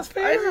set up. That's I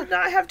fair. did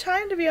not have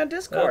time to be on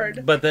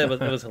Discord. But it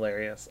was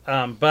hilarious.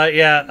 But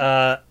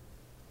yeah,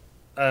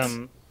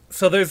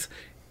 so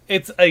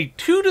it's a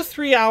 2 to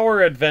 3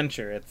 hour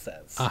adventure. It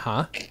says,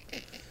 Uh-huh.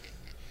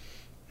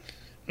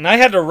 and I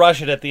had to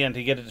rush it at the end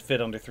to get it to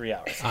fit under 3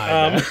 hours.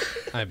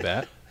 I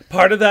bet.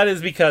 Part of that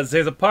is because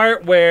there's a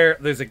part where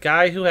there's a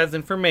guy who has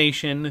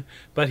information,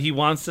 but he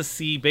wants to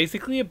see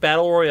basically a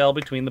battle royale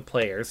between the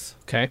players.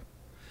 Okay.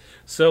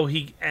 So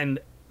we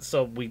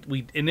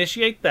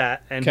initiate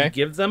that, and Okay. he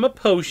gives them a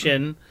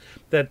potion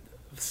that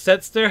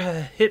sets their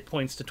hit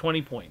points to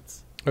 20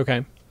 points.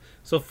 Okay.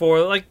 So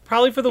for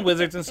probably for the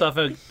wizards and stuff,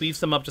 it beefs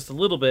them up just a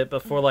little bit,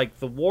 but for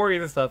the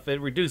warriors and stuff, it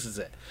reduces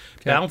it,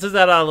 balances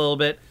that out a little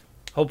bit.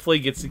 Hopefully,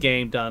 gets the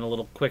game done a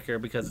little quicker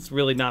because it's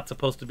really not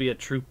supposed to be a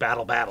true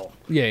battle.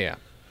 Yeah.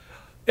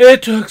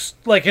 It took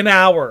like an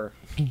hour,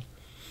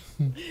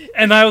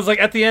 and I was like,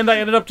 at the end, I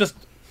ended up just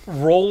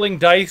rolling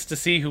dice to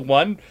see who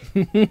won,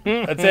 and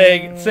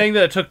saying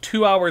that it took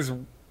 2 hours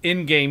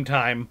in game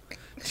time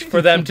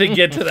for them to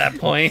get to that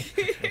point,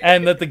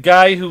 and that the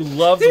guy who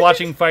loves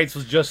watching fights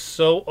was just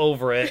so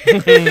over it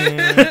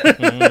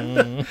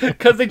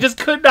because they just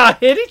could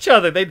not hit each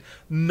other.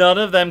 None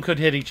of them could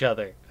hit each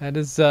other, That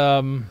is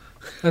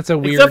that's a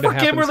weird. except for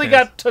Kimberly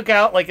happenstance. got took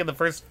out in the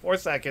first 4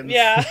 seconds.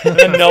 Yeah.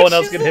 and no one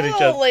else She's could a hit each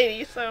little other.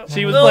 lady, so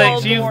She was little like,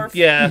 old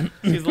dwarf.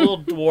 she's a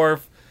little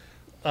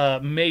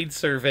dwarf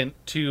maidservant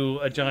to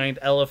a giant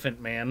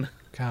elephant man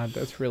God,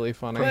 that's really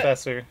funny.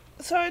 professor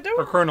So I or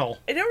don't colonel.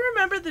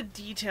 remember the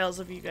details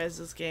of you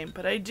guys' game,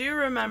 but I do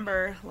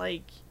remember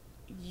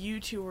you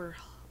two were.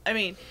 I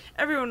mean,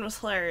 everyone was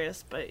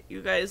hilarious, but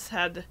you guys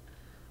had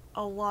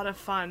a lot of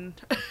fun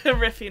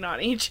riffing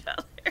on each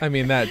other. I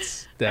mean,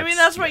 that's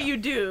That's what you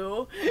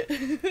do.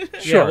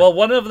 Sure. Yeah, well,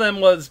 one of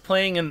them was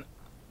playing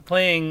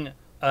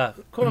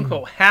quote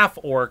unquote half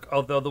orc.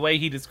 Although the way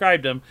he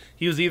described him,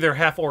 he was either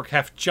half orc,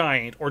 half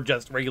giant, or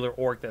just regular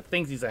orc that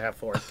thinks he's a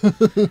half orc.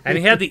 And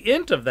he had the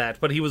int of that,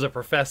 but he was a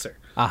professor,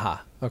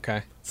 Aha.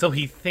 Okay. so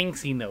he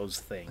thinks he knows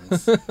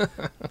things,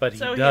 but he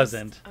So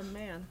doesn't. he's a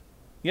man.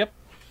 Yep.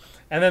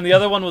 And then the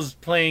other one was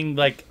playing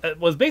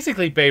was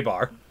basically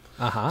Baybar.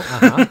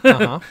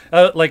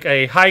 Like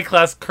a high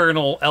class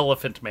Colonel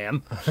Elephant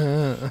Man,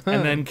 and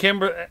then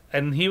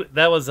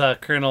that was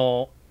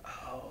Colonel.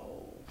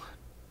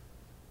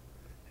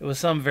 Oh, It was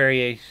some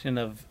variation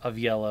of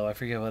yellow. I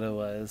forget what it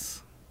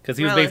was. Because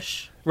he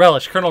was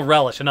Relish. Colonel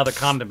Relish, another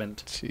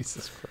condiment.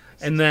 Jesus Christ.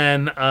 And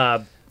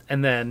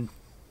then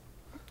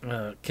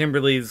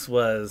Kimberly's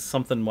was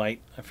something white.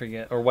 I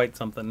forget, or white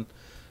something,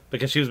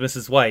 because she was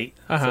Mrs. White,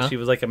 so she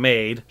was like a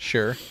maid.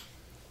 Sure.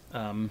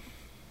 Who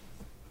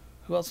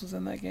else was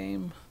in that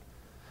game?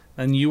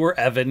 And you were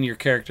Evan, your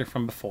character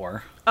from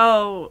before.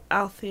 Oh,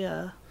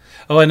 Althea.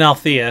 Oh, and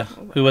Althea,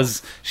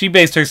 she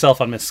based herself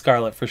on Miss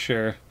Scarlet for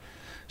sure.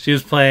 She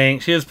was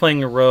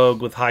playing a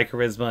rogue with high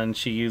charisma, and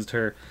she used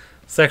her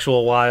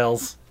sexual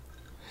wiles.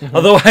 Mm-hmm.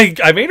 Although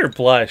I made her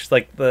blush,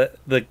 like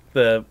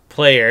the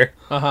player,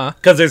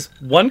 because there's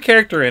one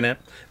character in it.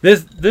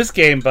 This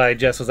game by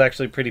Jess was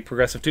actually pretty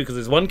progressive too, because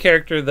there's one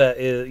character that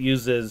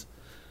uses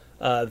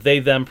they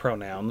them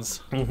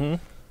pronouns, and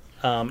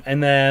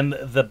then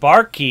the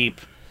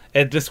barkeep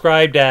is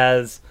described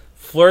as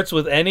flirts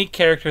with any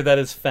character that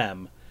is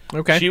femme.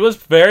 Okay. She was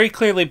very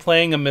clearly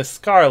playing a Miss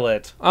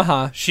Scarlet.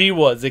 She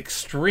was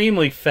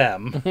extremely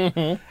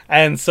femme,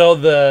 and so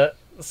the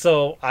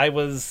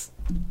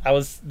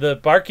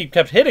barkeep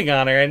kept hitting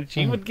on her, and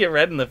she would get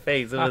red in the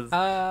face. It was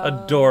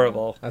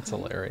adorable. That's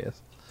hilarious.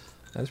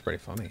 That's pretty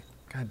funny.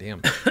 God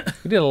damn.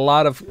 We did a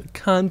lot of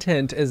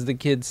content, as the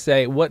kids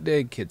say. What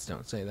kids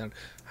don't say that?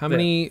 How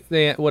many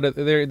they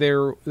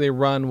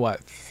run?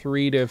 What,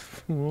 3 to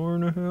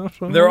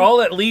 4.5? They're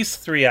all at least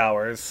 3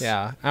 hours.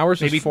 Yeah,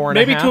 ours maybe was 4.5.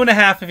 Maybe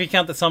 2.5 if you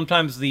count that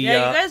sometimes the you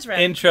guys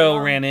intro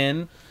ran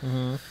in.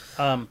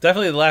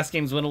 Definitely the last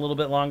games went a little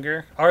bit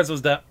longer. Ours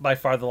was by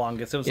far the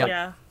longest. It was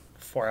like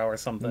 4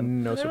 hours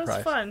something. No It surprise.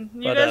 was fun.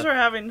 You guys were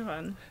having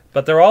fun.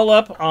 But they're all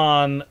up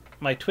on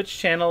my Twitch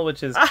channel,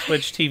 which is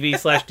Twitch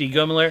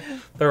TV/DGomler.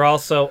 They're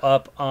also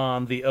up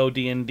on the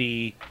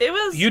OD&D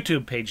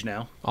YouTube page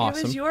now. Awesome.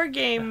 It was your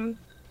game.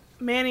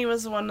 Manny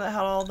was the one that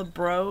had all the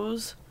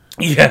bros.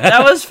 Yeah.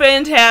 That was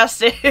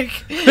fantastic.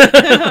 Do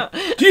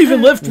you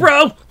even lift,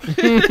 bro?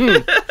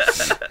 Because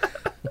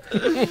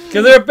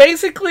they're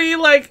basically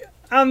like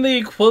on the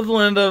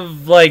equivalent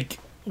of like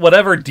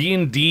whatever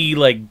D&D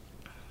like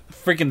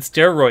freaking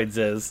steroids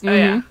is. Oh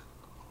yeah.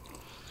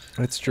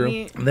 That's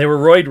true. They were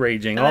roid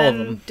raging, all of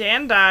them.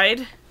 Dan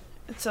died,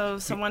 so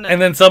someone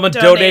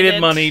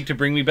donated money to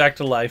bring me back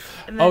to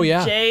life. And then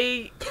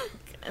Jay,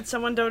 and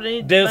someone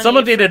donated.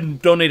 Someone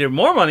donated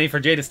more money for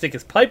Jay to stick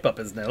his pipe up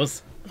his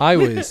nose. I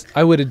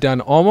would have done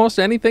almost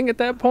anything at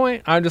that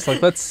point. I'm just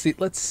like, let's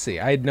see.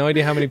 I had no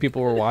idea how many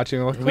people were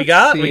watching. Like,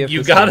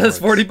 you got us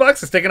 $40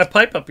 for sticking a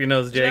pipe up your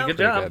nose, Jay. Good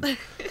job. Good.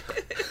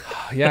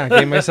 Yeah, I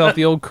gave myself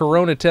the old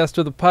Corona test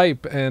with a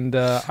pipe, and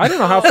I don't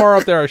know how far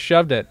up there I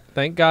shoved it.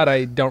 Thank God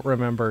I don't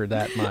remember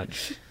that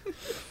much.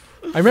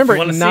 I remember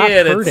it not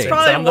hurting. That's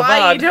probably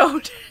why you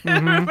don't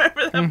remember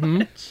that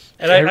much.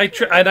 And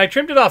I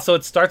trimmed it off, so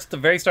it starts at the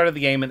very start of the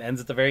game and ends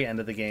at the very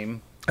end of the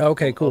game.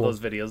 Okay, cool. All those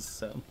videos,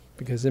 so.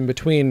 Because in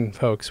between,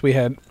 folks, we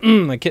had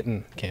a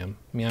kitten cam.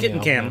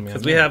 Kitten cam,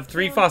 because we have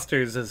 3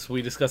 fosters, as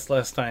we discussed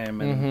last time,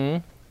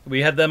 and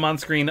we had them on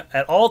screen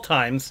at all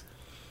times.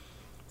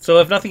 So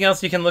if nothing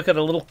else, you can look at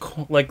a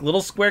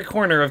little square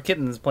corner of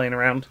kittens playing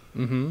around.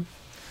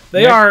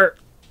 They are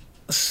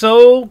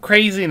so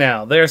crazy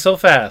now. They are so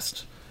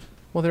fast.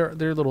 Well,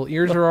 their little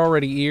ears are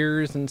already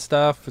ears and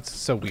stuff. It's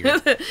so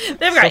weird. They've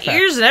got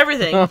ears and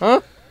everything.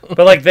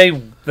 But like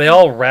they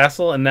all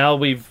wrestle, and now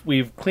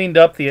we've cleaned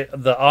up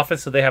the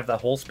office, so they have the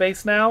whole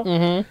space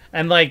now.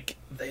 And like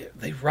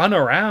they run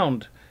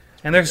around,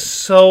 and they're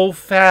so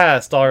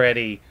fast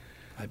already.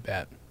 I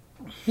bet.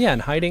 Yeah,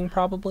 and hiding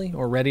probably,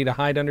 or ready to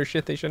hide under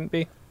shit they shouldn't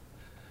be.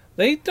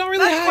 They don't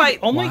really hide.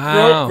 Only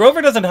Wow.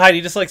 Grover doesn't hide.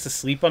 He just likes to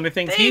sleep under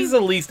things. He's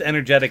the least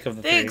energetic of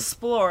the 3. They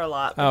explore a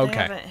lot, but they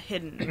haven't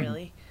hidden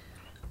really.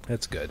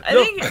 That's good. I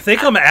think they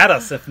come at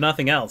us if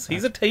nothing else. He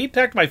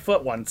attacked my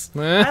foot once.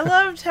 I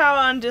loved how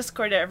on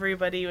Discord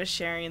everybody was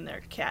sharing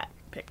their cat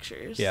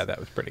pictures. Yeah, that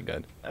was pretty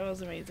good. That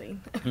was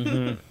amazing.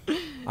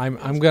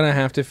 I'm gonna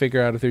have to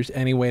figure out if there's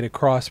any way to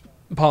cross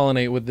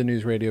pollinate with the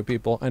news radio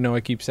people. I know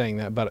I keep saying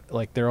that, but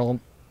like they're all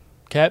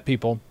cat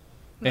people,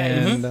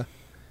 and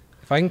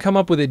if I can come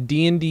up with a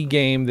D&D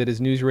game that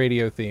is news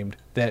radio themed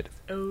that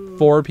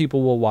 4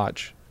 people will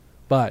watch,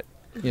 but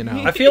you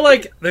know, I feel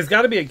like there's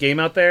got to be a game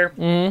out there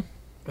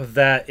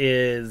that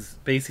is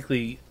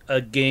basically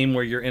a game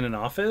where you're in an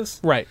office,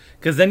 right?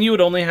 Because then you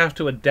would only have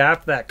to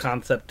adapt that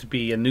concept to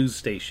be a news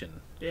station.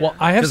 Yeah. Well,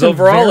 I have some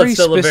very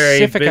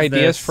specific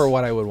ideas for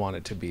what I would want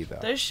it to be, though.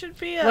 There should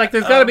be there's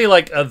got to be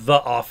like The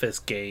Office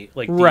game,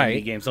 like D&D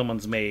game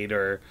someone's made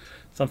or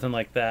something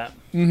like that.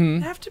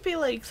 It'd have to be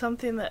like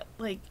something that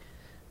like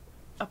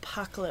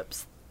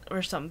Apocalypse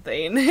or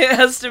something. It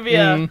has to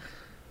be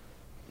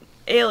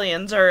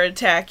aliens are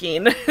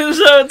attacking, so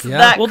it's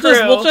that crew.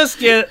 We'll just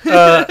get.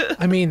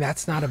 I mean,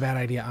 that's not a bad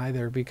idea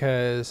either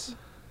because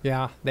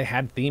they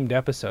had themed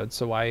episodes,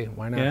 so why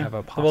not have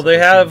a possible? Well, they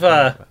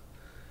have.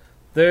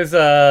 There's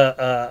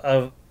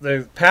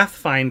there's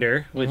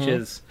Pathfinder, which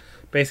is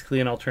basically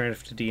an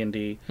alternative to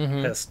D&D.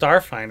 Has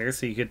Starfinder,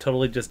 so you could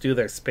totally just do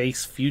their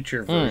space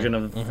future version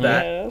of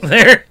that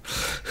there.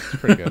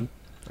 Pretty good.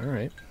 All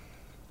right.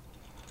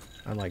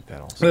 I like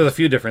that also. There's a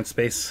few different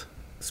space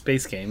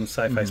games,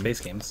 sci-fi space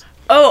games.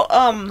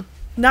 Oh,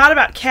 not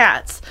about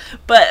cats,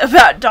 but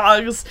about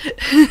dogs.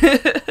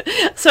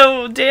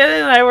 So Dan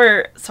and I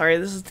were sorry,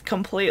 this is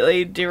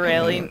completely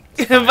derailing.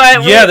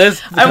 But Yeah, this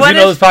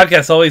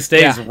podcast always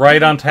stays Yeah.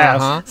 right on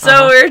task.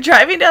 So we were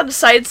driving down the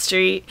side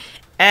street,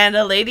 and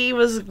a lady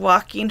was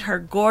walking her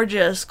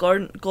gorgeous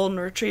golden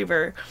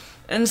retriever.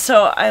 And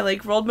so I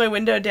rolled my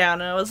window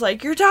down and I was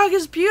like, "Your dog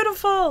is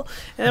beautiful."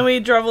 And then we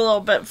drove a little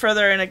bit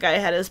further and a guy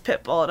had his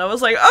pit bull and I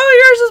was like,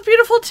 "Oh, yours is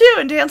beautiful too."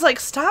 And Dan's like,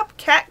 "Stop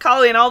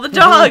catcalling all the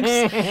dogs."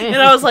 And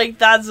I was like,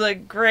 "That's a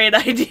great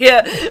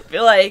idea."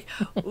 Be like,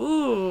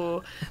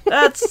 "Ooh,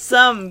 that's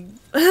some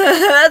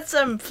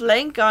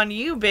flank on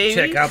you, baby.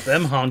 Check out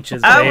them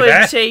haunches, I baby.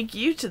 would take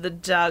you to the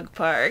dog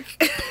park."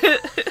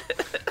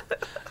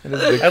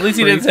 At least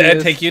he didn't say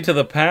I'd take you to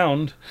the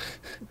pound.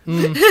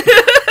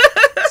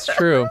 It's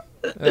true.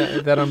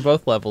 That on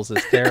both levels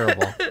is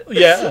terrible.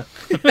 Yeah.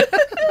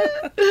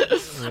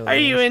 Are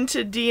you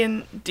into D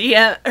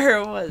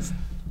or was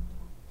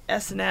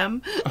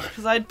S&M?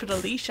 Because I'd put a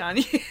leash on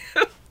you.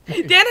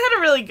 Dan had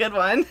a really good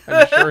one.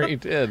 I'm sure he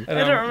did. I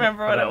don't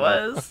remember what it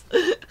was.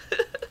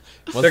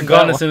 They're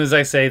gone as soon as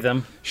I say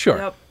them. Sure.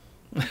 Yep.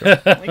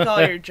 Like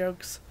all your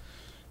jokes.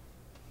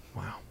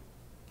 Wow.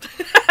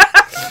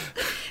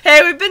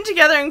 Hey, we've been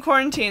together in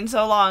quarantine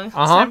so long. It's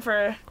Uh-huh. time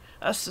for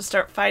us to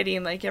start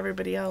fighting like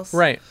everybody else.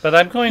 Right. But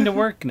I'm going to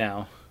work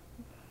now.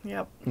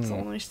 Yep. It's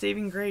only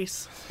saving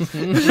grace.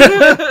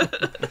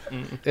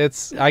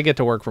 I get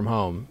to work from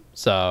home,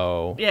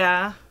 so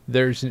Yeah.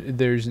 there's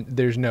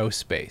no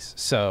space.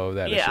 So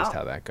that is Yeah. just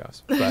how that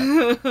goes.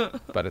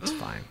 But it's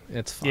fine.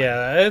 It's fine.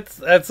 Yeah,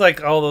 it's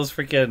like all those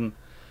freaking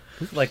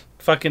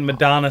fucking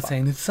Madonna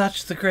saying it's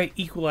such the great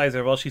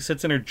equalizer while she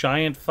sits in her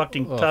giant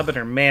fucking tub in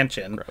her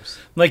mansion. Gross.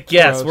 Like,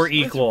 yes, Gross. we're With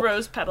equal.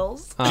 rose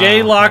petals.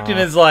 Jay locked in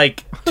his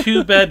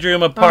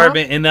 2-bedroom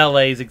apartment in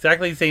LA is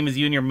exactly the same as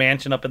you in your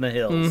mansion up in the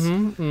hills.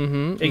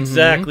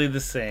 Exactly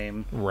the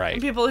same. Right.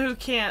 People who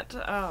can't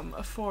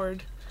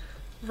afford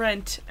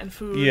rent and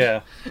food. Yeah.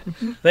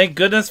 Thank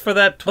goodness for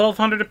that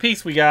 $1,200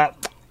 apiece we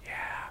got.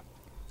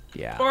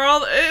 Yeah.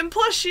 And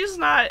plus she's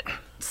not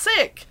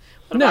sick.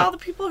 What No. about all the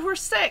people who are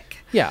sick?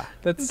 Yeah.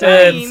 That's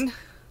Dying.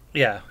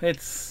 Yeah,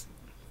 it's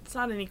It's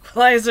not an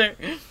equalizer.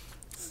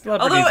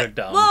 celebrities are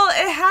dumb. Well,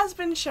 it has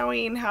been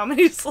showing how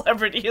many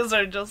celebrities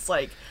are just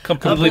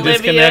Completely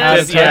oblivious.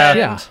 disconnected. Yeah.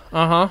 Yeah.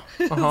 Uh-huh.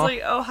 It's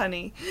like, oh,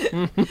 honey.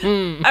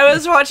 I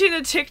was watching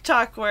a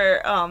TikTok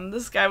where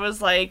this guy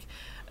was like,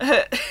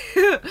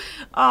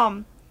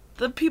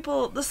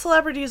 the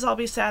celebrities I'll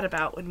be sad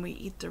about when we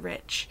eat the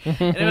rich.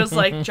 And it was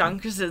like John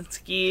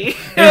Krasinski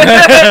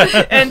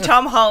and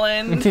Tom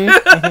Holland.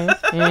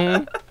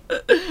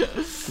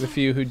 The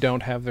few who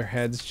don't have their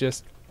heads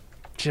just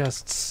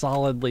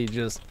solidly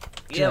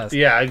Yep.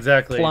 Yeah,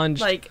 exactly.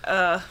 plunged. Like,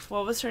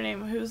 what was her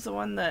name? Who's the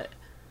one that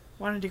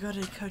wanted to go to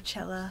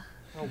Coachella?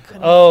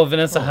 Oh,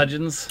 Vanessa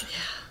Hudgens.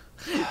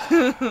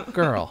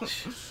 Girl.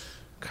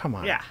 Come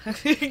on. Yeah.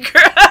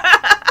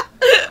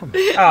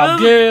 Oh,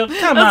 girl,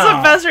 come That's on.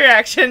 the best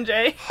reaction,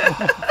 Jay.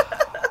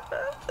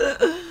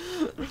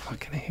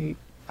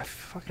 I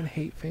fucking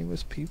hate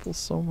famous people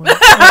so much.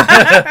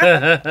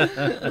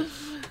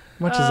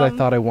 Much as I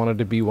thought I wanted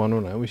to be one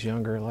when I was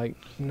younger,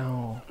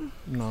 no.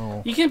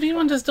 You can be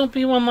one, just don't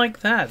be one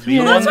like that. Be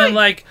Well, one that's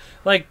that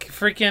like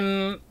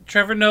freaking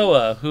Trevor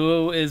Noah,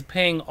 who is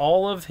paying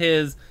all of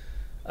his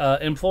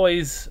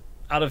employees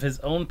out of his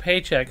own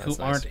paycheck That's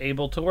who nice. aren't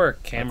able to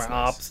work. Camera That's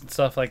nice. ops and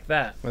stuff like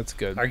that That's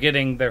good. are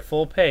getting their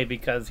full pay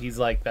because he's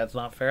like, that's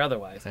not fair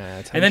otherwise.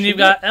 That's how And then you you've should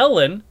got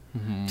Ellen,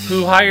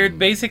 who hired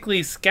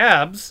basically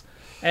scabs,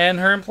 and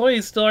her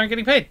employees still aren't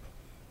getting paid.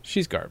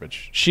 She's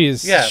garbage. She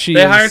Yeah, is.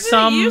 they hired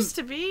some. It used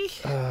to be.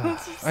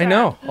 I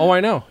know. Oh, I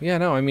know. Yeah,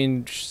 no. I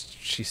mean,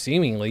 she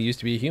seemingly used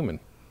to be a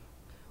human.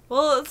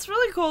 Well, it's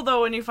really cool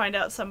though when you find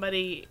out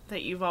somebody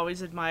that you've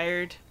always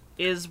admired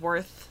is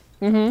worth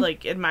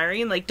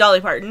admiring. Like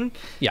Dolly Parton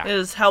Yeah.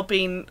 is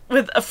helping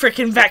with a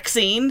freaking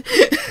vaccine.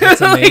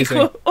 That's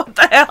amazing. What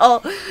the hell?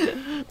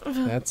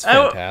 That's I-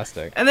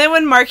 fantastic. And then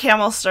when Mark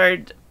Hamill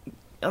started,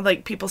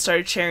 people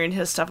started sharing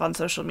his stuff on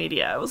social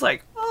media, I was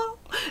like, oh.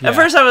 Yeah. At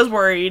first I was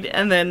worried,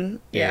 and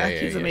then Yeah,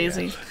 he's yeah,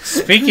 amazing.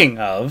 Speaking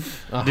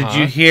of, did Uh-huh.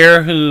 you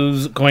hear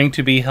who's going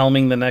to be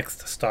helming the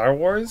next Star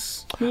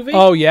Wars movie?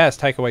 Oh yes,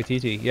 Taika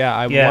Waititi. Yeah,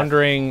 I'm Yeah.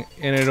 wondering,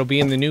 and it'll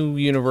be in the new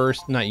universe,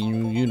 not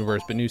new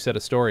universe, but new set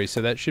of stories.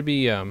 So that should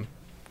be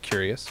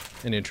curious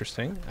and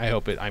interesting. I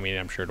hope it. I mean,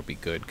 I'm sure it'll be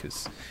good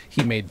because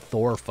he made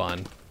Thor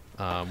fun,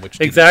 which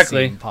didn't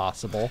Exactly. seem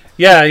possible.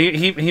 Yeah,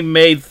 he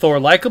made Thor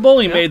likable.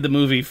 He made the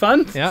movie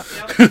fun. Yeah.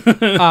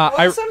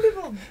 Well, some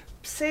people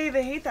say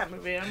they hate that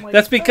movie. I'm like,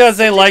 That's because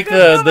they such a like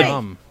good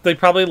the movie. they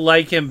probably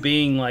like him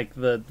being like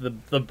the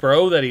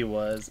bro that he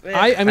was.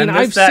 I mean, and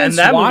I've that since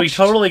movie watched.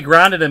 totally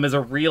grounded him as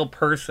a real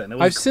person. It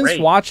was I've since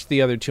great. watched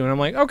the other two, and I'm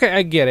like, okay,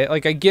 I get it.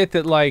 Like, I get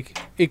that, like,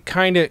 it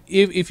kind of,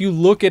 if you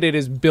look at it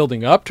as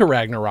building up to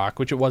Ragnarok,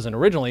 which it wasn't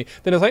originally,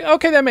 then it's like,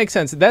 okay, that makes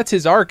sense. That's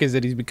his arc, is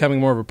that he's becoming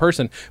more of a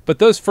person. But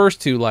those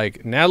first two,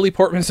 like, Natalie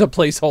Portman's a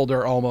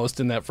placeholder almost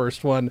in that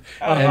first one,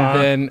 and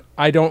then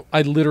I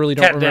literally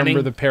don't Kat remember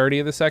Denning. the parody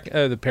of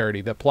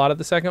the plot of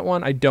the second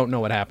one. I don't know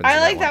what happens. I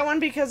in like that that one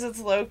because it's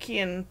Loki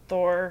and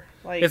Thor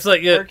It's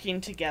like, yeah.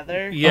 working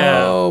together.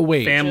 Yeah. Oh,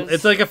 wait. Just-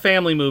 It's like a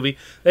family movie.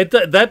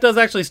 That does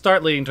actually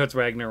start leading towards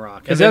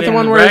Ragnarok. Is And that then the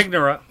one in where his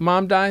Ragnarok?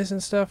 mom dies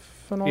and stuff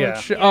and all Yeah.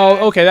 that shit?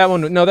 Oh, okay, that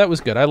one. No, that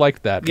was good. I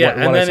liked that. Yeah, what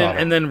and I then saw.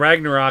 and then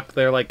Ragnarok,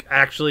 they're like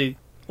actually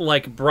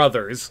like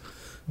brothers.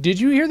 Did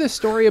you hear the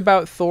story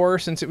about Thor,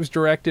 since it was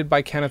directed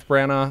by Kenneth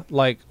Branagh,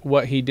 like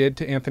what he did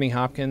to Anthony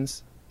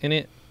Hopkins in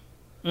it?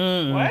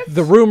 What?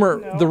 The rumor,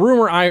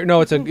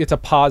 No. it's a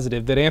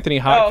positive that Anthony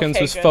Hopkins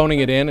okay, was good. phoning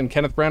it in, and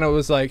Kenneth Branagh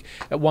was like,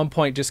 at one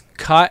point, just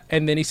cut,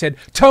 and then he said,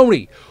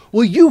 "Tony,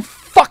 will you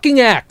fucking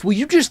act? Will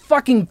you just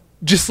fucking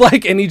just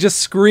like?" And he just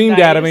screamed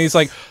at him, and he's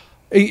Nice. like,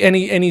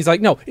 he's like,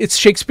 "No, it's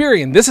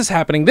Shakespearean. This is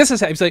happening. This is."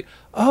 He's like,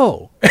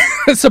 "Oh."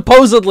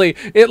 Supposedly,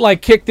 it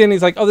like kicked in.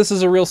 He's like, "Oh, this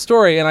is a real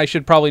story, and I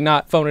should probably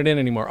not phone it in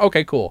anymore."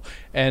 Okay, cool.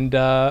 And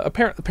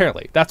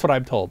apparently, that's what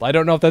I'm told. I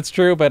don't know if that's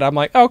true, but I'm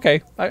like,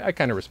 okay, I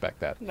kind of respect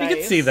that. You can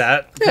Nice. see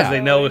that because Yeah.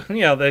 they know,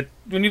 that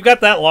when you've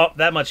got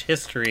that much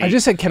history. I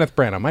just said Kenneth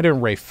Branagh. I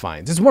didn't Rafe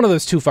Fiennes. It's one of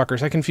those two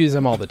fuckers. I confuse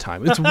them all the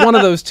time. It's one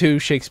of those two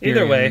Shakespearean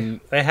either way,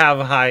 they have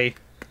high.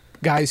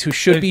 guys who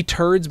should be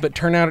turds but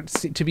turn out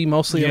to be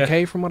mostly Yeah.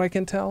 okay, from what I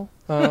can tell.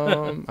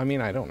 I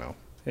mean, I don't know.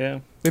 Yeah,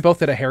 They both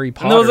did a Harry and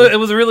Potter. it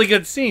was a really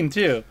good scene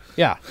too.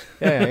 Yeah.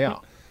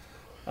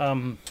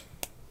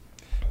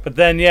 But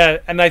then, yeah,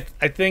 and I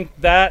think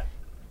that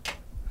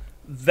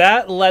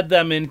led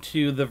them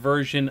into the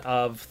version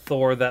of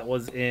Thor that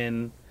was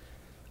in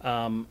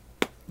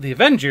the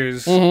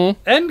Avengers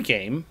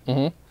Endgame.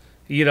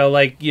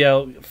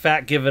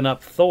 Fat giving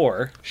up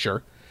Thor,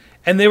 Sure.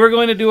 and they were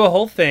going to do a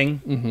whole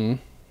thing.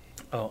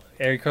 Oh,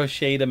 Eric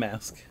crocheted a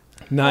mask.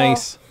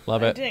 Nice.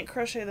 Love I it. didn't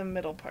crochet the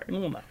middle part.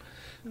 Well,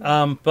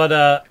 no.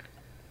 But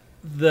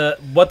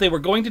what they were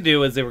going to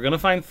do is they were going to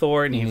find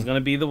Thor, and he was going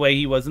to be the way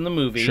he was in the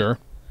movie. Sure.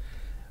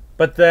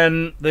 But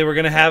then they were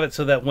going to have it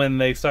so that when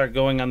they start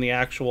going on the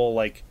actual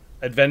like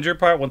adventure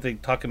part, once they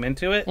tuck him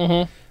into it,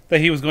 that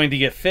he was going to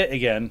get fit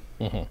again.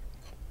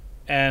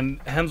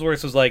 And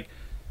Hemsworth was like,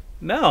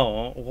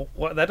 "No,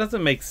 that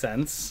doesn't make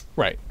sense."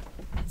 Right.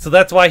 So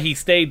that's why he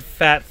stayed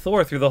Fat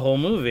Thor through the whole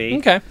movie.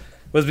 Okay.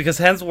 Was because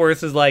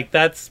Hemsworth is like,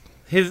 that's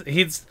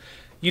he's.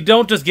 You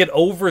don't just get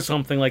over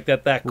something like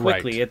that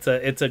quickly. Right.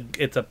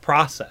 It's a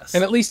process.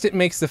 And at least it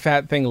makes the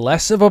fat thing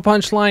less of a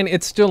punchline.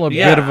 It's still a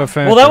Yeah. bit of a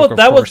fat Well,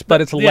 that was-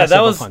 but it's yeah, less that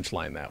of was- a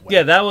punchline that way.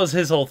 Yeah, that was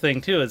his whole thing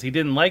too. Is he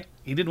didn't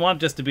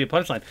want just to be a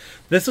punchline.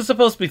 This was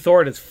supposed to be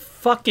Thor at his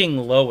fucking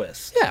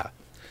lowest, Yeah.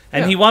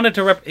 and Yeah. he wanted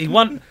to he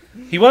wanted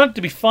it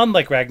to be fun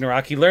like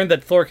Ragnarok. He learned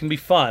that Thor can be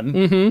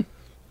fun,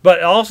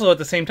 but also at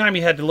the same time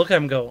he had to look at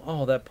him and go,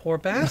 "Oh, that poor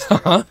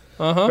bastard."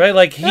 Right,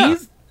 like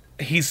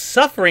he's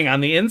suffering on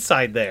the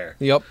inside there.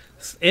 Yep.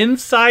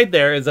 Inside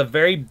there is a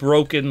very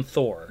broken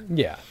Thor,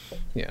 Yeah.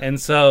 Yeah. and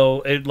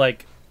so it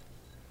like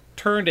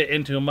turned it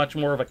into a much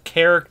more of a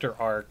character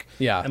arc,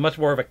 Yeah. and much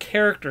more of a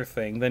character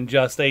thing than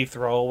just a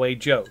throwaway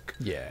joke.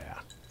 Yeah,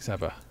 because I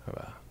have a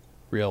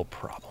real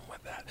problem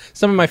with that.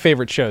 Some of my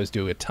favorite shows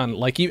do a ton.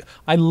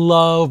 I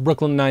love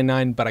Brooklyn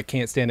Nine-Nine, but I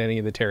can't stand any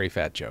of the Terry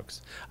Fat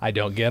jokes. I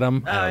don't get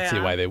them. I don't see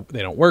yeah. why they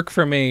don't work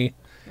for me.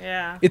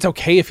 Yeah. It's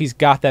okay if he's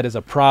got that as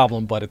a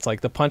problem, but it's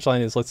like the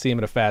punchline is, let's see him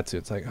in a fat suit.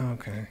 It's like, oh,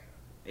 okay,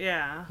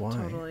 Yeah. Why?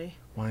 Totally.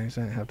 why does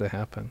that have to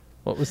happen?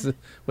 What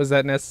was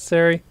that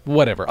necessary?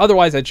 Whatever.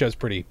 Otherwise, that show's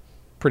pretty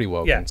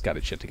woke Yeah. and it's got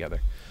its shit together.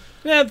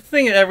 Yeah, the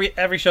thing is,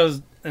 every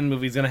show's and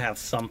movie's gonna have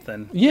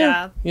something.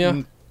 Yeah. Yeah.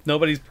 And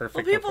nobody's perfect.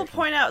 Well, people perfect.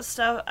 point out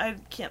stuff. I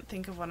can't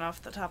think of one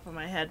off the top of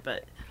my head,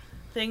 but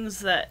things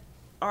that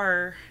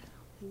are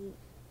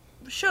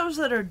shows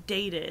that are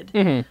dated.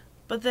 Mhm.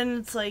 But then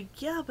it's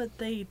like, yeah, but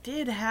they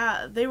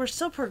were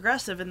still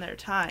progressive in their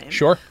time.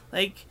 Sure.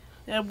 Like,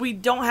 we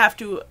don't have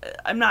to.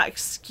 I'm not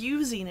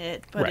excusing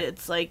it, but Right.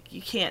 it's like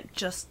you can't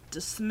just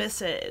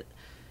dismiss it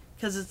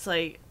because it's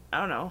like, I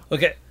don't know.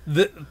 Okay,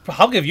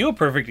 I'll give you a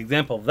perfect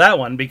example of that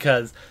one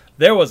because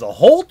there was a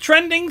whole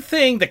trending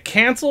thing to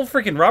cancel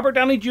freaking Robert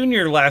Downey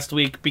Jr. last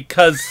week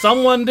because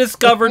someone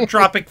discovered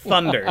Tropic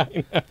Thunder.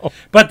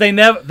 But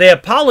they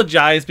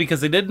apologized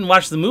because they didn't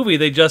watch the movie.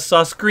 They just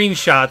saw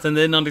screenshots and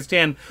didn't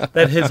understand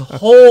that his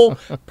whole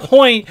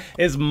point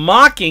is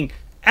mocking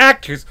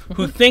actors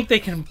who think they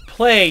can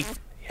play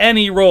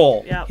any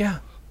role. Yeah. Yeah.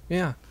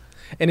 Yeah.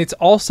 And it's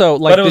also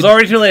like But it was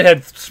already too late. It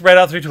had spread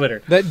out through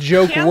Twitter. that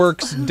joke Can't-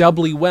 works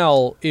doubly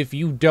well if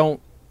you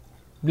don't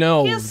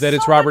know He has that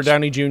it's so Robert much-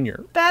 Downey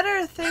Jr.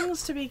 Better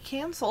things to be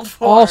canceled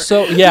for.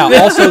 Also, yeah,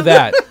 also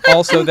that.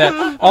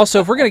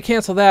 Also, if we're going to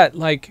cancel that,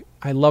 like,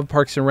 I love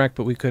Parks and Rec,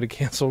 but we could have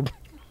canceled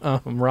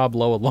Rob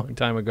Lowe a long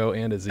time ago,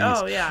 and Aziz.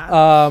 Oh,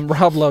 yeah.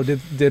 Rob Lowe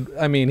did.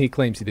 I mean, he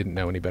claims he didn't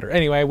know any better.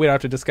 Anyway, we don't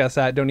have to discuss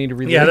that. Don't need to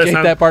Yeah, that's relitigate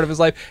not- that part of his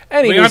life. We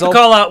Anyways, have to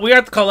call out. We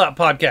have to call out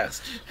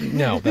podcast.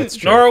 no, that's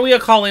true. Nor are we a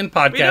call-in We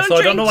podcast, don't so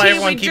I drink don't know why tea,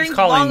 everyone we keeps drink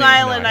calling Long me.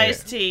 Island No, I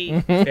iced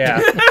tea. Yeah,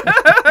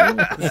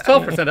 it's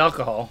 12%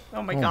 alcohol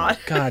Oh my Oh god.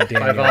 my God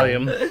damn. by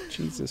volume.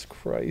 Jesus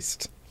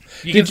Christ.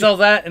 You can sell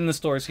that in the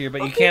stores here,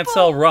 but you can't people-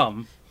 sell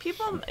rum.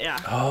 People, yeah.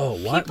 Oh,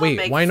 what? People Wait,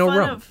 make why no fun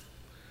rum? of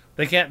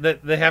They can't.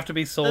 They have to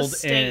be sold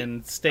the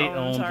in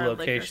state-owned our liquor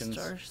locations.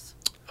 stores.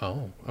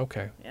 Oh,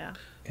 okay. Yeah.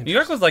 New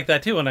York was like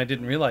that too, and I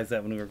didn't realize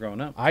that when we were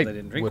growing up. 'Cause I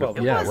didn't drink would've-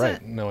 well. Yeah,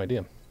 wasn't. right. No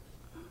idea.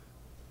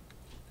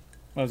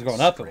 When I was growing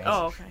up, it was.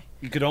 Oh, okay.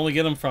 You could only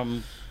get them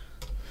from,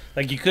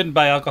 like, you couldn't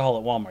buy alcohol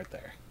at Walmart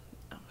there,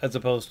 as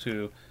opposed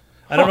to,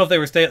 I don't know if they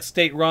were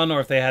state run or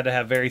if they had to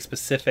have very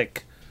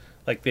specific,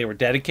 like they were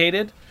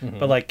dedicated.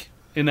 But like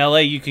in LA,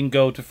 you can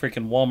go to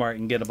freaking Walmart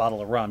and get a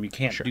bottle of rum. You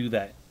can't Sure. do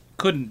that.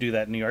 Couldn't do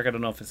that in New York. I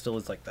don't know if it still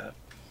is like that.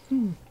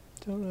 Don't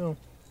know.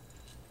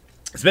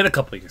 It's been a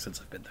couple of years since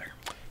I've been there.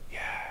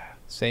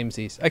 Same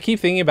Z's. I keep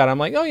thinking about it. I'm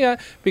like, oh yeah,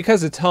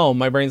 because it's home.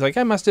 My brain's like,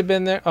 I must have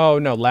been there. Oh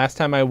no, last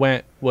time I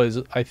went was,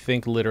 I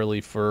think,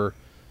 literally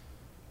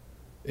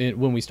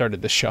when we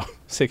started the show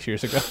 6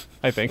 years ago.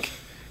 I think,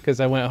 because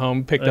I went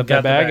home, picked up got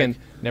that the bag, bag. and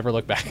never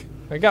looked back.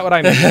 I got what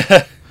I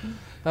needed.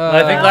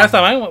 I think last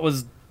time I went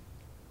was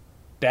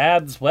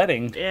Dad's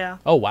wedding Yeah.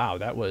 Oh wow,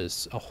 that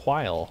was a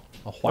while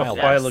a while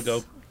Yes.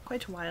 ago.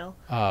 Quite a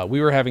while.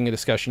 We were having a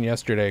discussion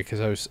yesterday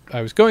because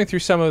I was going through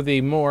some of the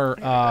more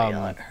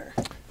Yell at her.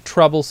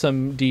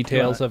 troublesome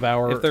details of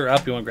our If they're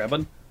up, you want to grab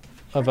one?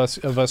 of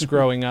us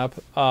growing up,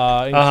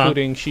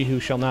 including She Who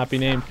Shall Not Be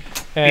Named.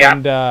 Yeah.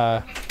 And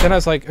then I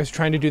was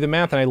trying to do the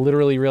math, and I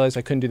literally realized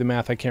I couldn't do the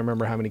math. I can't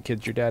remember how many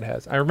kids your dad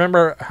has. I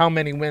remember how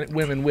many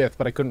women with,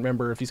 but I couldn't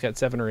remember if he's got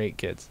 7 or 8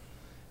 kids.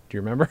 Do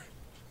you remember?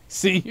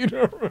 See, you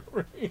don't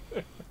remember.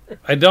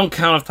 I don't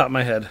count off the top of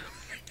my head.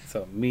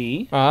 So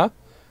me,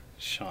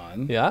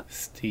 Sean, Yeah.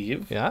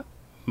 Steve, Yeah.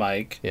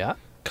 Mike, Yeah.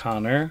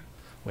 Connor,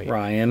 Wait.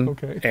 Ryan,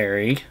 Okay.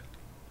 Ari,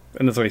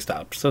 and that's where he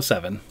stopped. So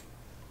 7.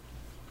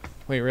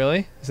 Wait,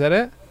 really? Is that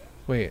it?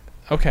 Wait.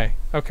 Okay.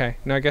 Okay.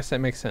 No, I guess that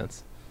makes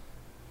sense.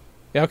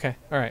 Yeah. Okay.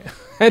 All right.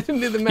 I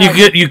didn't do the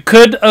math. You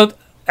could.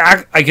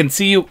 I can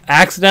see you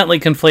accidentally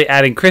conflate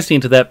adding Christy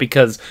into that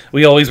because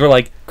we always were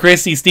like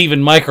Christy, Steve,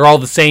 and Mike are all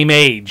the same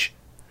age.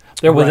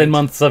 They're within Right.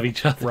 months of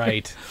each other.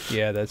 Right.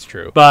 Yeah, that's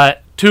true.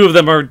 But 2 of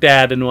them are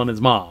dad and 1 is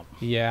mom.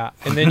 Yeah,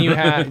 and then you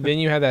had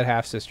that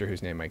half sister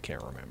whose name I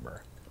can't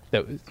remember.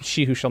 That was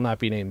She Who Shall Not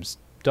Be Named's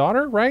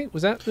daughter, right?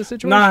 Was that the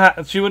situation?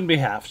 Not she wouldn't be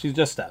half. She's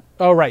just step.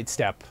 Oh, right,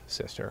 step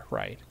sister.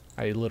 Right.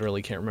 I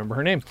literally can't remember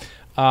her name.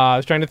 I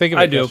was trying to think of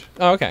it. I do.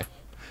 Oh, okay.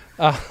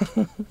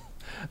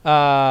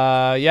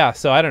 Yeah.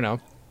 So I don't know.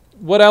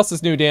 What else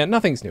is new, Dan?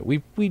 Nothing's new.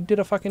 We did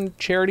a fucking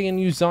charity and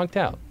you zonked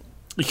out.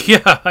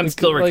 Yeah, I'm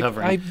still like,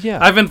 recovering.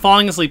 yeah. I've been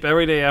falling asleep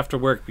every day after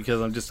work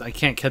because I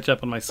can't catch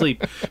up on my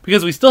sleep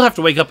because we still have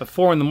to wake up at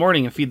 4 a.m.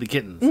 and feed the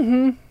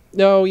kittens.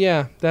 No,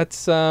 yeah,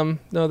 that's no,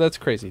 that's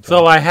crazy.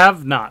 So I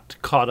have not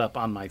caught up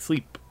on my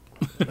sleep.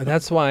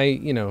 That's why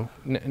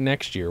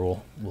next year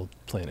we'll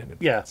plan it.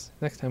 Yes,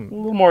 Next time. a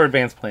little more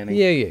advanced planning.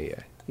 Yeah.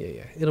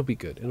 It'll be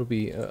good. It'll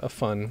be a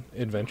fun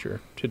adventure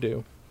to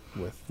do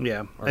with.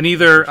 Yeah, and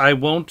either I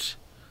won't.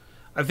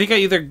 I think I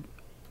either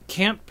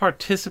can't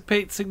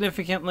participate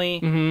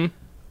significantly,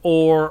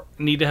 or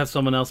need to have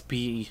someone else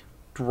be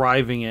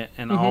driving it,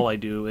 and all I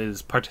do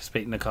is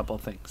participate in a couple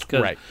of things.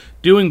 'Cause Right.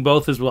 doing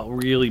both is what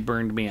really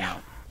burned me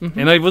out.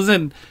 And I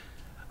wasn't.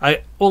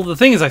 Well, the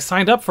thing is, I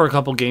signed up for a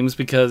couple games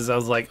because I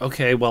was like,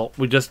 okay, well,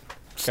 we just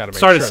Gotta make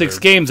started sure 6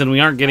 they're- games and we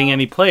aren't getting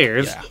any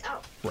players. Yeah.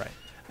 Right.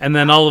 And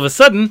then all of a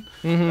sudden,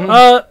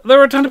 there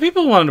were a ton of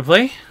people who wanted to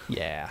play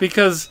Yeah.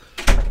 because,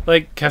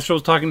 like, Kestrel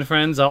was talking to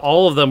friends.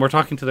 All of them were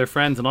talking to their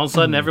friends, and all of a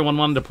sudden, everyone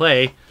wanted to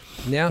play.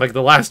 Yeah. Like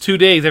the last 2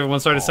 days, everyone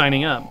started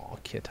signing up. Oh,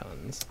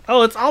 kittens.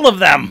 Oh, it's all of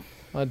them.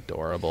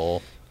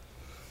 Adorable.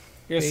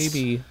 Here's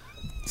Baby.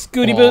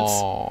 Scooty Boots.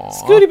 Aw.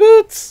 Scooty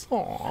Boots.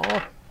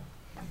 Aw.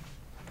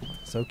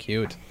 So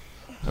cute.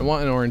 I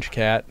want an orange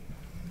cat.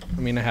 I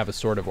mean, I have a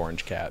sort of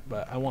orange cat,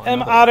 but I want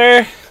Emma another.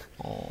 Otter.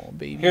 Oh,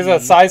 baby. Here's a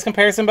size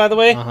comparison, by the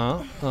way.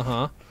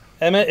 Uh-huh.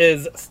 Emma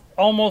is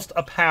almost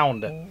a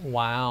pound.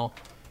 Wow.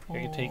 Here,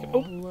 you take it.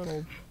 Oh, Oh,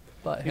 little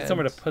butt need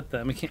somewhere to put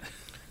them. I can't.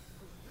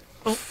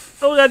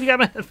 Oh God, you got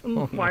my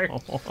headphone wire.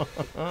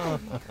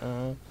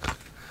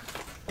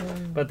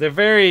 But they're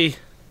very,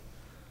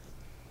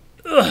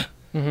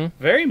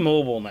 very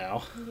mobile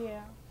now.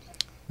 Yeah.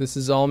 This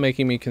is all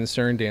making me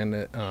concerned, Dan,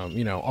 that,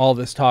 all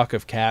this talk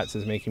of cats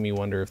is making me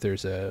wonder if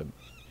there's a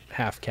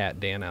half cat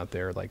Dan out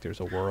there, like there's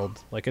a world,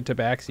 like a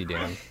Tabaxi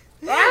Dan.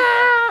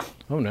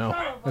 Oh, no.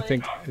 I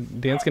think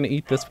Dan's going to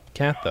eat this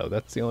cat, though.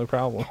 That's the only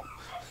problem.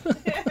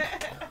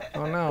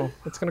 Oh, no.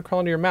 It's going to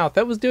crawl into your mouth.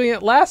 That was doing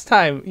it last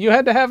time. You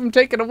had to have him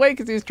taken away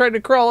because he was trying to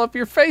crawl up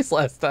your face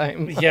last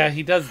time. Yeah,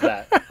 he does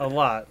that a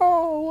lot.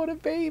 Oh, what a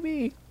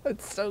baby.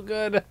 That's so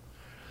good.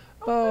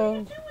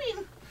 Oh,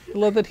 I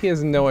love that he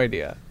has no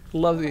idea.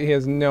 Love that he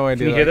has no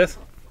idea. Can you hear like- this?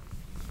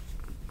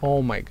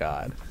 Oh my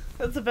god.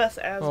 That's the best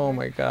Asmar. Oh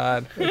my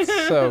god. It's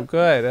so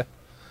good.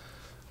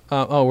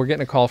 Oh, we're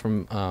getting a call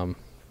from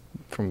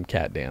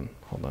Cat Dan.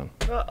 Hold on.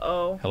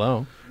 Uh-oh.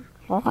 Hello.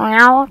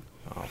 Oh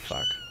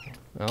fuck.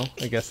 Well,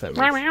 I guess that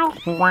makes.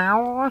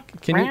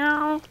 Can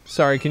you?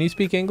 Sorry, can you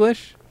speak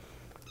English?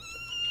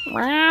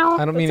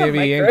 I don't mean to That's a be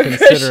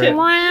microaggression.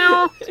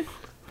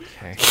 inconsiderate.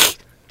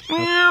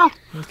 Okay.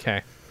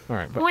 Okay. All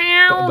right.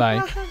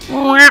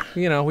 Bye.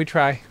 You know, we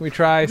try.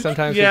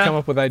 Sometimes we Yeah. come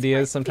up with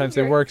ideas. Sometimes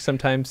they work.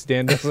 Sometimes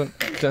Dan doesn't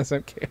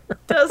care.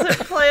 Doesn't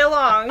play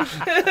along.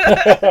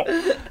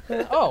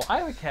 Oh, I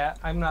have a cat.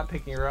 I'm not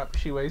picking her up.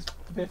 She weighs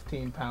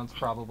 15 pounds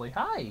probably.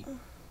 Hi,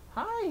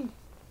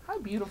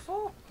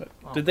 beautiful.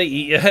 Did they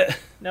eat yet?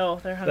 No,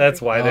 they're hungry.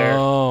 That's why they're.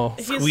 Oh.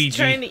 He's Squeegee.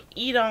 trying to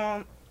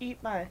eat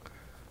my.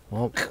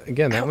 Well,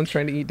 again, that one's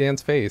trying to eat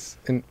Dan's face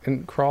and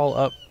crawl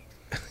up.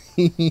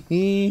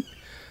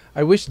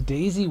 I wish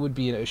Daisy would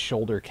be a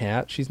shoulder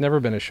cat. She's never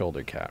been a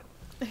shoulder cat.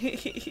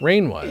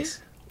 Rain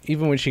was.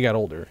 Even when she got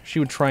older, she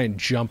would try and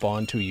jump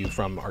onto you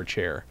from our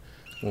chair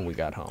when we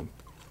got home.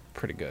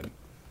 Pretty good.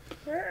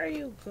 Where are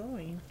you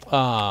going?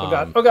 Oh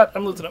god,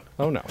 I'm losing up.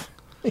 Oh no.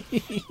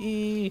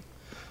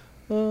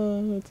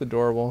 Oh, it's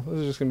adorable. This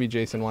is just gonna be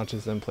Jason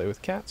watches them play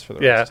with cats for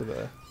the Yeah. rest of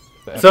the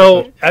So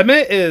episode.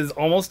 Emmett is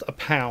almost a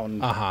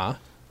pound, Uh-huh.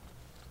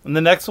 and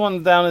the next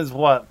one down is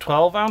what,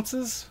 12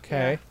 ounces?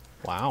 Okay.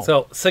 Wow.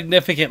 So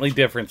significantly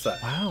different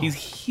size. Wow. He's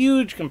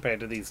huge compared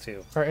to these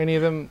two. Are any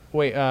of them?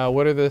 Wait.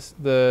 What are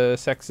the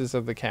sexes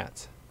of the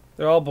cats?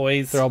 They're all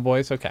boys. They're all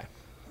boys. Okay.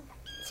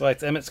 So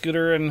it's Emmett,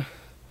 Scooter, and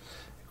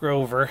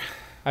Grover.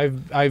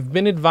 I've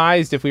been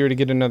advised if we were to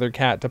get another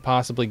cat to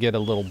possibly get a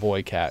little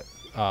boy cat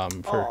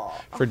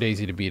for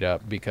Daisy to beat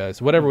up,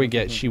 because whatever we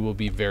get, she will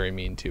be very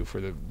mean to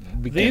for the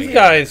beginning. These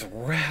guys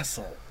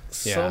wrestle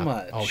so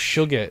much. Oh,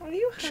 she'll get Are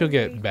you she'll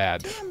hungry? get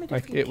bad. Damn, I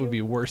Like didn't it would you.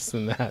 be worse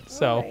than that.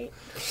 So Alright.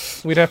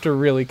 we'd have to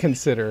really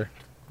consider,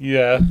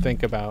 Yeah.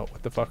 think about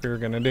what the fuck we were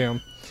gonna do.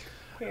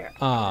 Here.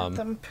 Um,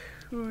 Some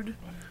food.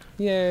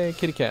 Yay,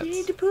 kitty cats. You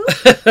need to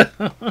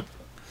poop?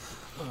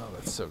 Oh,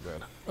 that's so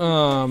good.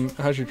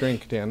 How's your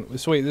drink, Dan?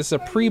 So wait, this is a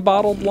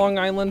pre-bottled Long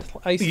Island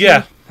iced tea?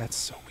 Yeah. That's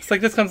so weird. It's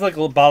like this comes like a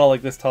little bottle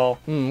like this tall.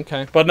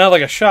 Okay. But not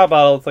like a shot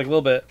bottle, it's like a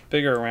little bit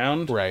bigger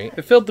around. Right.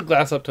 It filled the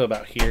glass up to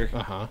about here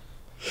Uh-huh.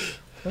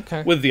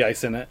 Okay. with the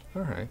ice in it.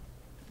 All right.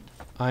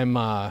 I'm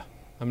not.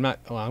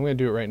 Well, I'm going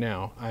to do it right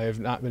now. I have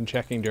not been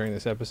checking during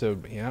this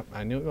episode, but yeah,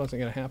 I knew it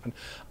wasn't going to happen.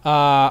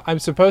 I'm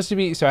supposed to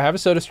be. So I have a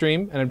Soda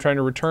Stream, and I'm trying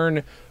to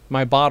return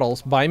my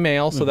bottles by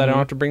mail so that I don't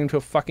have to bring them to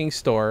a fucking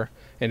store.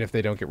 And if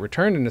they don't get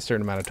returned in a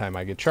certain amount of time,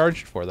 I get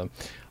charged for them.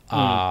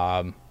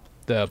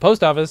 The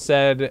post office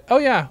said, "Oh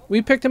yeah,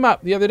 we picked them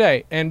up the other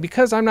day." And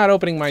because I'm not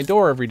opening my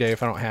door every day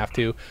if I don't have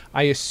to,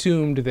 I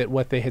assumed that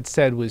what they had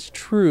said was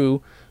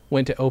true.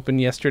 Went to open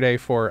yesterday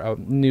for a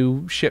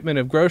new shipment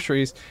of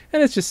groceries,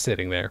 and it's just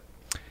sitting there.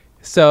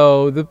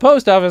 So the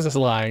post office is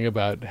lying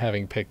about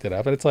having picked it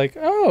up, and it's like,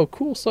 oh,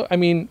 cool. So I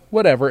mean,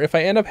 whatever. If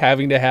I end up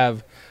having to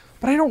have,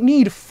 but I don't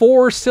need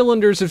 4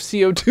 cylinders of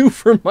CO2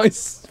 for my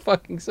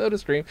fucking Soda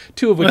Stream,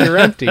 2 of which are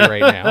empty right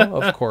now,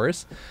 of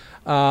course.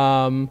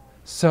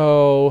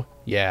 So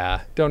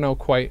yeah, don't know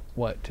quite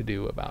what to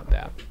do about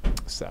that.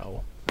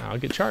 So I'll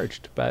get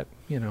charged, but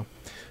you know,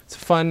 it's a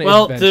fun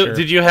Well, adventure.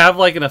 did you have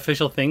like an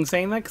official thing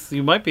saying that? 'Cause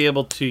you might be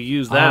able to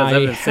use that as I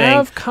evidence saying.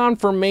 have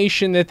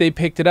confirmation that they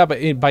picked it up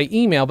by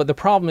email, but the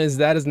problem is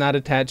that is not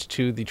attached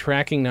to the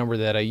tracking number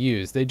that I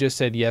used. They just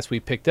said, yes, we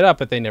picked it up,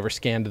 but they never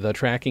scanned the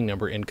tracking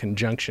number in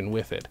conjunction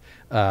with it.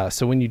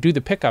 So when you do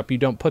the pickup, you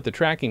don't put the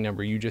tracking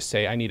number. You just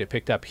say, I need it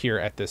picked up here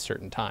at this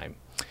certain time.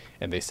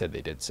 And they said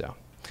they did so.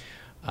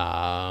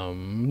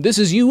 This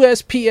is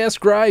USPS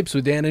Gripes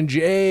with Dan and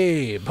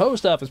Jay.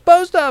 Post office,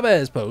 post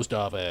office, post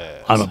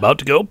office. I'm about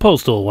to go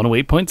postal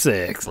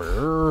 108.6.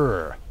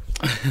 Brrr.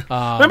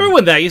 Remember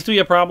when that used to be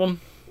a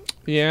problem?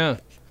 Yeah.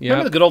 Remember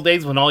Yeah. the good old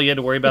days when all you had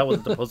to worry about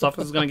was the post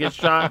office was going to get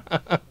shot?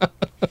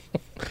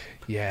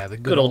 Yeah, the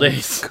Good old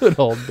days. Good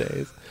old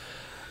days.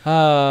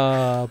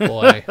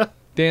 Boy.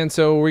 Dan,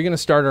 so we're going to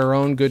start our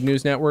own Good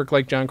News Network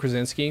like John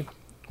Krasinski,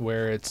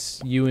 where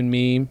it's you and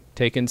me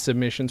taking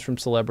submissions from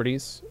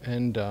celebrities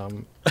and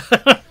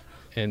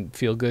and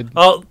feel good.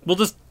 Oh, we'll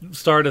just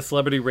start a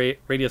celebrity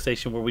radio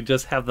station where we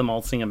just have them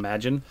all sing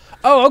Imagine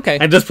Oh, okay.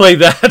 and just play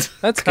that.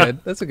 That's good.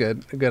 That's a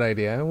good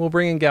idea. And we'll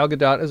bring in Gal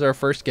Gadot as our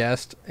first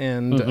guest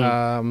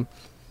and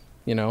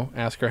you know,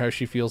 ask her how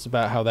she feels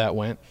about how that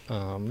went.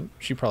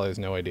 She probably has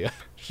no idea.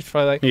 She's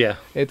probably like, Yeah.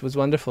 it was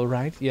wonderful,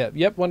 right?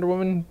 Yep, Wonder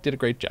Woman did a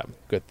great job.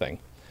 Good thing.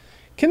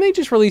 Can they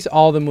just release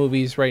all the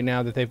movies right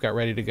now that they've got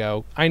ready to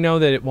go? I know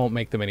that it won't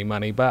make them any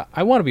money, but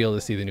I want to be able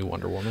to see the new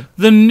Wonder Woman.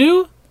 The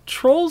new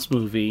Trolls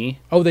movie,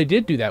 Oh, they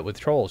did do that with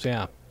Trolls,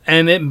 yeah.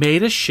 and it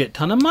made a shit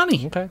ton of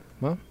money. Okay,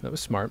 well, that was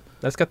smart.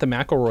 That's got the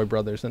McElroy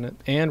brothers in it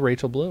and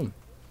Rachel Bloom.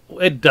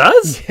 It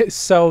does?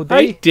 So I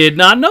they, did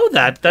not know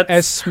that. That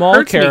as small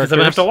hurts me 'cause characters, I'm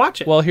going to have to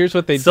watch it. Well, here's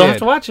what they Still did. have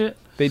to watch it.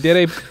 They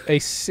did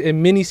a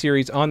mini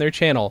series on their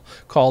channel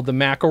called "The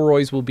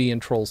McElroys Will Be in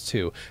Trolls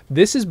 2."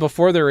 This is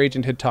before their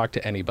agent had talked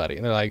to anybody,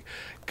 and they're like,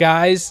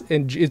 "Guys,"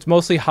 and it's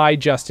mostly Hi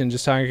Justin,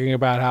 just talking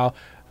about how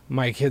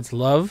my kids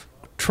love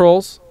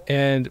Trolls,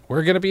 and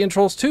we're gonna be in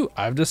Trolls 2.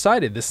 I've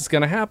decided this is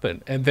gonna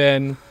happen, and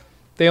then.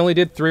 They only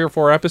did 3 or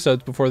 4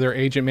 episodes before their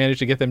agent managed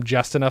to get them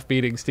just enough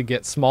meetings to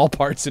get small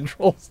parts in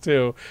Trolls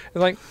 2. It's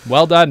like,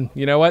 well done.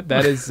 You know what?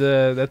 That is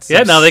that's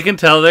Yeah, now they can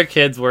tell their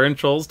kids we're in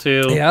Trolls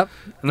too. Yep.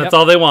 And that's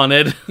all they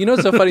wanted. You know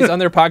what's so funny is on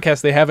their podcast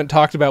they haven't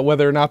talked about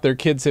whether or not their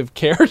kids have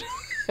cared.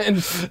 And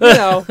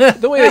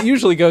the way that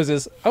usually goes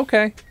is,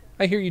 okay,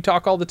 I hear you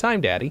talk all the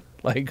time, Daddy.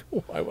 Like,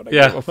 why would I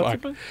give a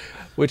fuck?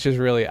 Which is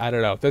really, I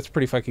don't know. That's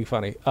pretty fucking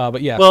funny.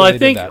 But yeah. Well, so I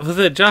think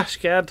Josh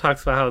Gad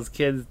talks about how his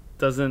kid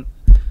doesn't.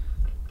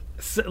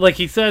 Like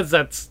he says,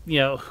 that's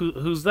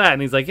who's that,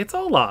 and he's like, it's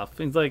Olaf.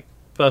 And he's like,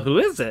 but who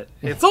is it?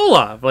 It's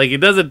Olaf. Like he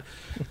doesn't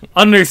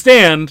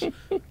understand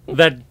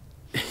that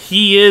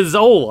he is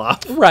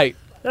Olaf. Right.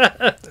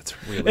 That's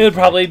really. It would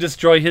probably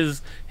destroy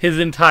his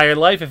entire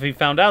life if he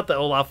found out that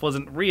Olaf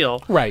wasn't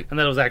real. Right. And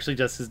that it was actually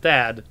just his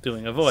dad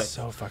doing a voice.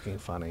 So fucking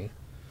funny.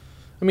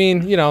 I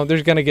mean,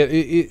 there's gonna get.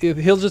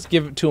 He'll just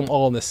give it to him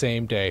all in the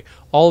same day.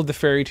 All of the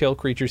fairy tale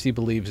creatures he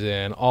believes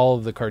in, all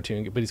of the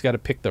cartoon, but he's got to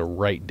pick the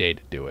right day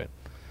to do it.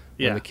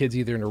 When the kid's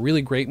either in a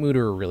really great mood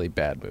or a really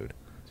bad mood.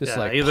 Just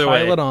either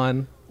pile way. It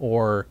on,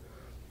 or,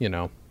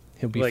 he'll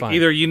be fine.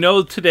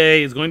 Either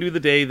today is going to be the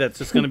day that's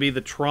just going to be the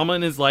trauma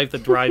in his life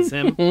that drives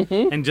him,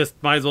 and just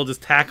might as well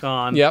just tack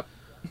on. Yep.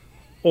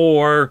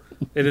 Or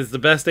it is the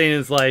best day in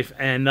his life,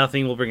 and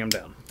nothing will bring him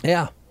down.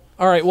 Yeah.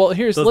 All right. Well,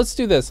 let's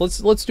do this.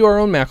 Let's do our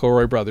own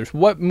McElroy brothers.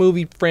 What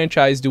movie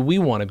franchise do we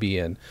want to be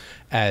in?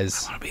 I want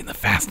to be in the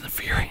Fast and the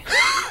Furious.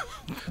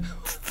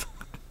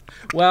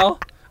 Well.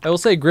 I will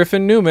say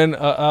Griffin Newman,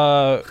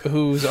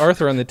 who's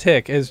Arthur on the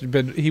Tick,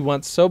 he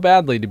wants so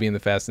badly to be in the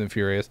Fast and the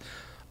Furious.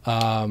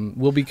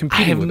 We'll be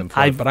competing with him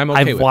for it, but I'm okay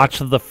with it. I've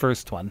watched the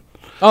first one.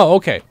 Oh,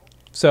 okay.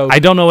 So I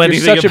don't know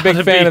anything. You're such a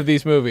big fan of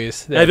these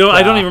movies. I don't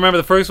even remember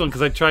the first one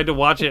because I tried to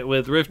watch it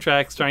with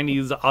RiffTrax trying to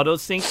use the auto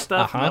sync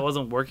stuff, and that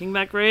wasn't working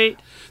that great.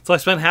 So I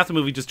spent half the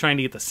movie just trying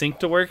to get the sync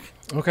to work.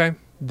 Okay.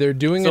 They're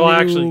doing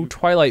a new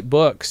Twilight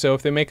book, so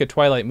if they make a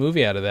Twilight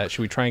movie out of that,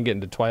 should we try and get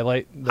into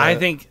Twilight?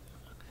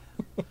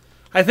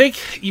 I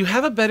think you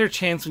have a better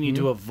chance when you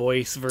do a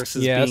voice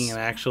versus being an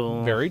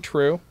actual. Very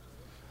true.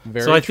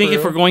 I think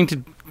if we're going to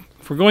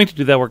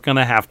do that, we're going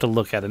to have to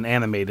look at an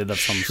animated of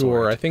some sort.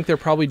 Sure, I think they're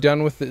probably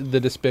done with the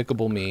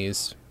Despicable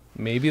Me's.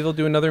 Maybe they'll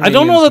do another. I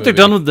don't know that they're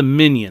done with the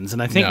Minions,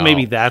 and I think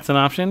maybe that's an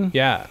option.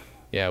 Yeah,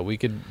 we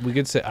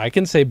could say. I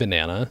can say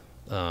banana.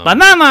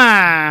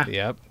 Banana.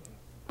 Yep.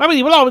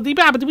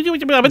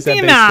 Is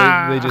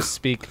they just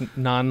speak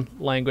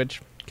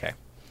non-language. Okay.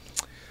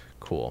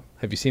 Cool.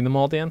 Have you seen them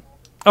all, Dan?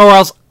 Or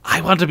else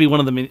I want to be one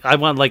of the. I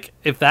want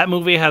if that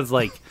movie has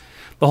the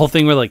whole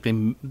thing where they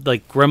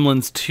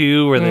Gremlins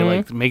 2 where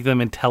they make them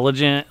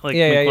intelligent.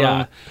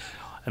 Yeah.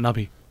 And I'll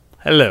be,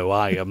 hello,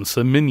 I am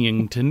Sir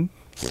Minionton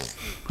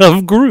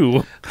of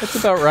Gru. That's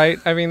about right.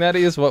 I mean, that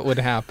is what would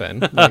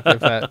happen.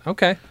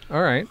 Okay,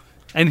 all right.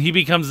 And he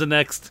becomes the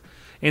next.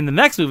 In the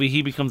next movie,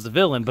 he becomes the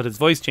villain, but his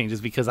voice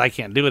changes because I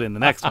can't do it in the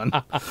next one.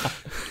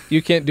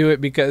 You can't do it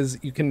because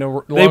you can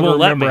no longer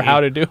remember how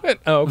to do it?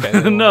 Oh,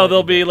 okay. No,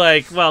 they'll be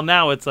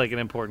now it's an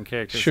important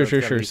character.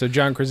 Sure. So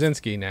John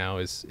Krasinski now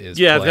is it's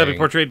got to be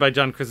portrayed by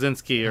John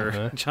Krasinski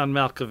or John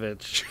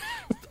Malkovich.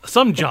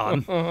 Some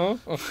John.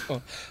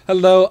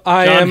 Hello,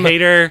 I John am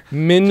Hader.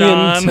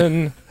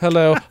 Minionton.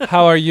 Hello,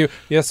 how are you?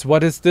 Yes,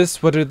 what is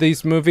this? What are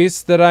these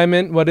movies that I'm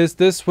in? What is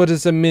this? What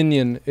is a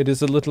minion? It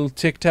is a little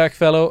tic-tac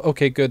fellow.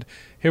 Okay, good.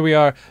 Here we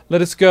are.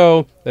 Let us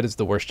go. That is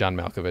the worst John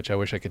Malkovich. I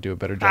wish I could do a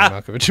better John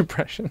Malkovich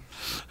impression.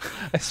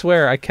 I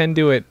swear, I can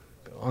do it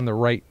on the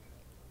right,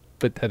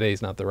 but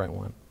today's not the right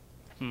one.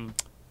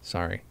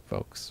 Sorry,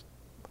 folks.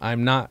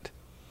 I'm not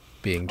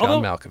being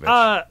John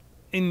Malkovich.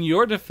 In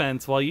your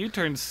defense, while you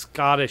turned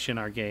Scottish in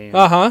our game,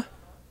 Todd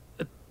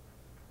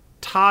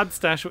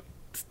Stashwick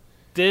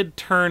did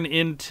turn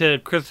into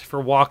Christopher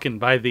Walken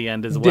by the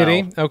end as well. Did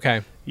he?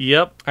 Okay.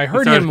 Yep. I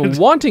heard him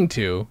wanting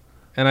to,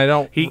 and I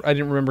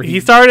didn't remember. He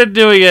started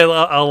doing it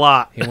a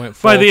lot. He went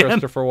full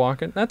Christopher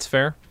Walken. That's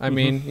fair. I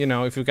mean,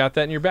 if you've got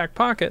that in your back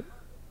pocket,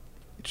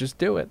 just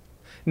do it.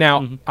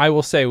 Now, I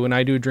will say, when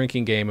I do a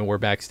drinking game and we're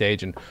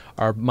backstage and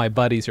my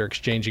buddies are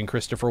exchanging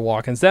Christopher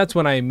Walkens, that's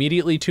when I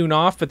immediately tune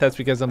off, but that's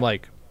because I'm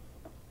like,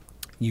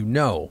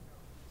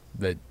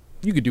 that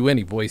you could do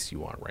any voice you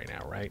want right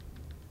now, right?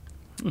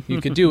 You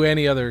could do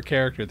any other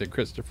character than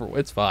Christopher.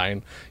 It's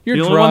fine. You're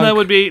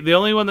drunk. The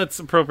only one that's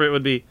appropriate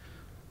would be,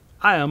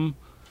 I am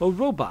a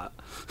robot.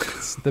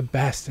 It's the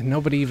best, and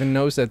nobody even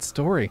knows that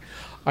story.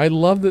 I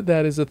love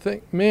that is a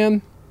thing.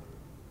 Man,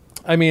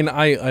 I mean,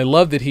 I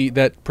love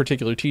that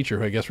particular teacher,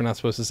 who I guess we're not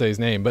supposed to say his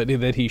name, but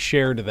that he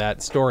shared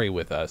that story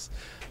with us.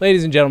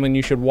 Ladies and gentlemen,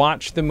 you should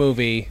watch the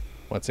movie,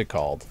 what's it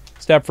called?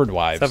 Stepford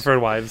Wives.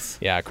 Stepford Wives.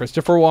 Yeah,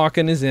 Christopher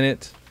Walken is in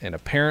it, and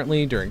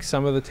apparently during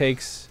some of the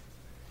takes,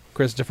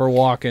 Christopher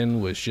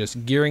Walken was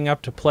just gearing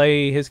up to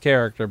play his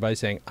character by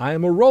saying, "I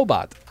am a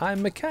robot.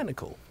 I'm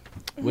mechanical."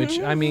 Which,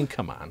 I mean,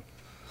 come on.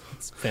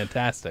 It's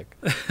fantastic.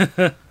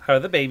 How are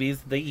the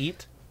babies? They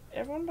eat?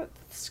 Everyone but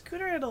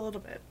Scooter ate a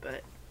little bit,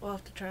 but we'll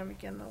have to try him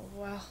again in a little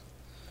while.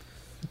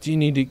 Do you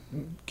need to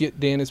get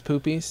Dan his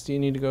poopies? Do you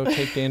need to go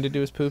take Dan to do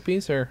his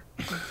poopies, or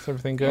is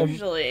everything good?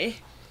 Usually.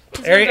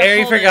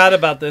 Ari forgot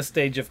about this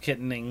stage of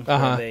kittening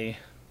Uh-huh. where they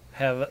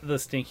have the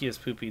stinkiest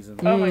poopies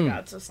in Oh my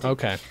god, so stinky.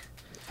 Okay,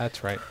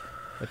 that's right.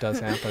 It does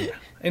happen.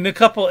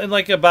 in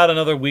like about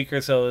another week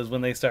or so is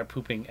when they start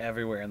pooping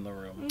everywhere in the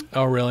room.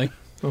 Oh, really?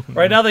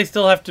 Right now they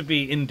still have to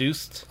be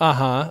induced,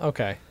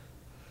 Okay.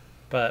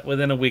 but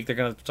within a week they're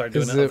going to start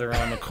doing Is it it- of their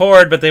own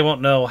accord, but they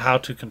won't know how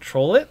to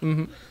control it.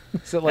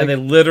 Is it like And they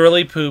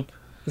literally poop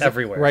is it-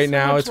 everywhere. Right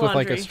now, much it's with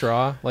like a laundry.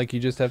 straw. Like you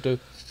just have to,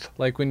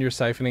 like when you're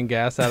siphoning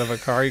gas out of a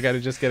car, you got to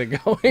just get it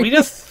going.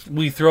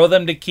 we throw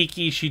them to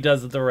Kiki. She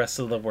does the rest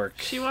of the work.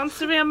 She wants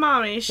to be a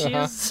mommy.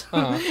 She's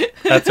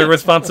That's her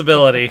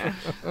responsibility.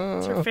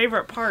 it's her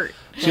favorite part.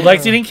 She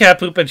likes eating cat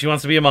poop and she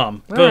wants to be a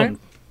mom. All Boom. right.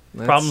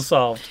 That's- Problem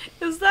solved.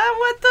 Is that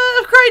what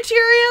the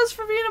criteria is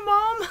for being a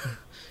mom?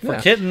 For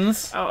Yeah.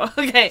 kittens, Oh,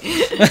 okay.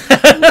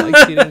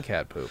 Likes eating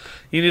cat poop.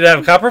 you need to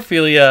have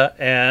coprophilia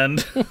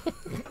and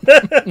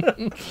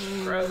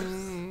Gross.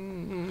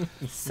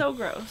 So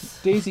gross.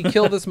 Daisy,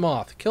 kill this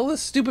moth. Kill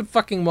this stupid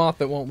fucking moth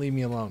that won't leave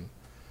me alone.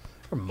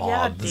 Or Yeah,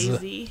 moths.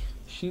 Daisy.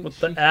 what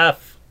the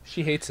F?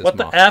 She hates this What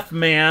moth. the F,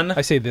 man?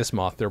 I say this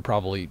moth. There are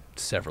probably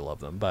several of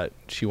them, but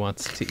she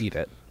wants to eat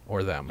it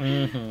or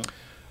them.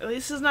 At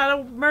least it's not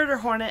a murder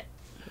hornet.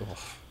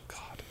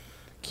 God.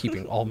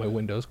 Keeping all my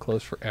windows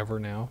closed forever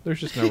now. There's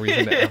just no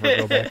reason to ever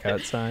go back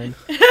outside.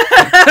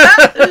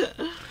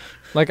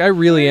 Like, I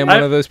really am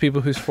one of those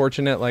people who's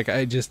fortunate. Like,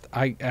 I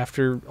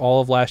after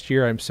all of last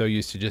year, I'm so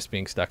used to just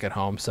being stuck at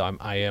home, so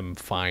I am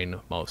fine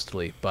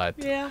mostly. But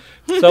Yeah.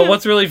 So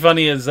what's really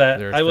funny is that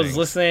There are I was things.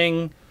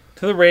 listening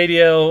to the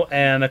radio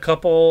and a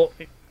couple,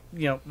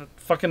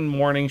 fucking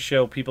morning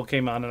show people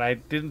came on and I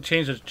didn't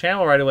change the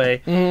channel right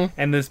away.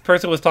 And this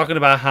person was talking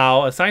about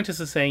how a scientist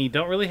is saying you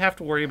don't really have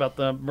to worry about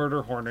the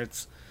murder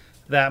hornets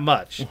that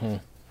much.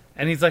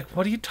 And he's like,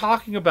 what are you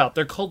talking about?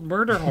 They're called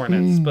murder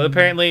hornets. But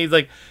apparently he's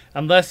like,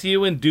 unless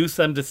you induce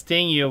them to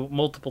sting you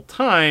multiple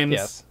times,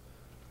 yes,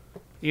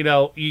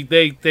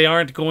 they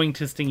aren't going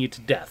to sting you to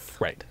death.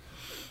 right.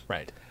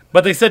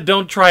 But they said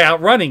don't try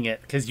outrunning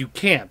it because you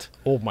can't.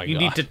 Oh my You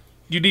god.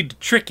 need to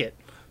trick it.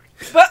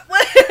 But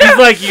He's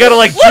like, you gotta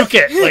like juke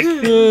it. Like,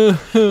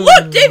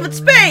 look, David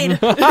Spade.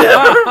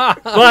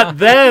 but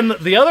then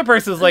the other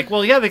person is like,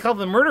 well, yeah, they call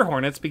them murder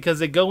hornets because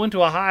they go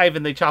into a hive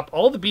and they chop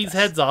all the bees'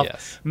 heads off,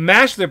 yes.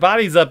 mash their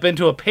bodies up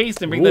into a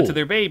paste, and bring that to Ooh,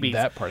 their babies.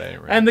 That part I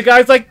didn't realize. And the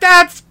guy's like,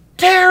 that's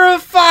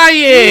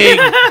terrifying.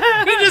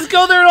 You just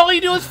go there and all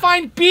you do is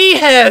find bee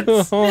heads.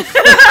 It's so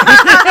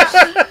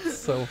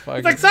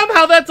fucking. like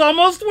somehow that's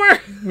almost worse.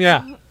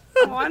 yeah.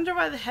 I wonder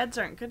why the heads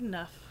aren't good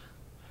enough.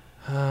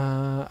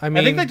 I mean,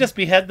 I think they just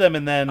behead them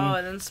and then. Oh,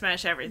 and then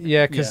smash everything.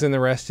 yeah, because Yeah. then the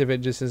rest of it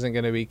just isn't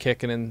going to be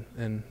kicking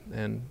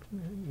and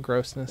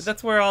grossness.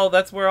 That's where all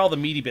the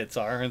meaty bits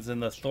are. Is in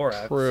the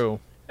thorax. True.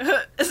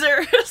 Is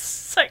there a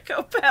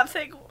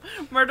psychopathic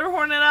murder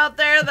hornet out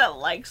there that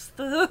likes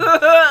the...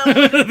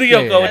 You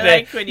go I into,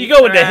 like when you you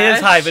go into his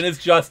crash. hive and it's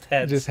just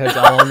heads. Just heads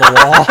all on the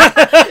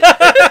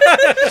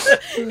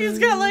wall. He's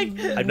got like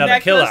I'm not a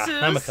killer.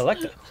 necklaces. I'm a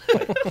collector.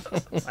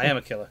 I am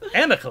a killer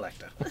and a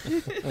collector.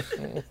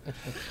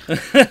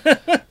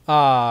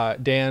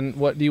 Dan,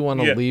 what do you want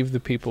to Yeah. leave the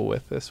people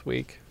with this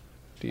week?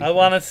 Do you I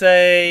want to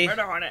say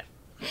Murder hornet.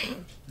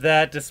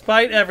 that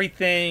despite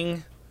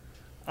everything,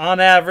 on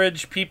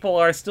average, people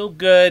are still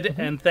good.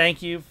 And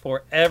thank you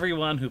for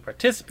everyone who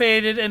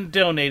participated and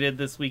donated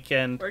this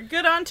weekend. We're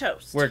good on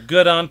toast. We're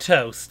good on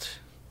toast.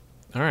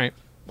 All right.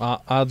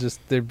 I'll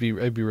just it'd be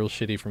real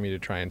shitty for me to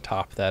try and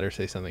top that or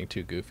say something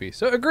too goofy.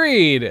 So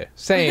agreed.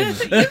 Same. You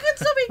can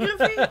still be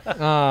goofy,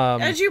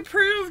 as you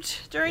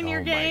proved during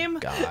your game. My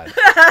God.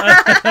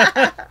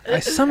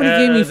 Somebody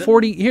gave me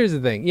 40. Here's the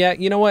thing. Yeah,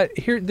 you know what?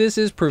 This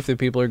is proof that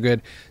people are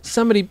good.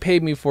 Somebody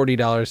paid me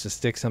 $40 to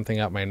stick something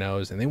up my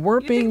nose, and they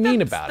weren't You being think mean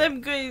that's about them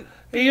it. good?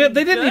 They didn't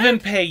good? even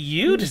pay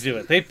you to do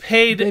it. They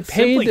paid They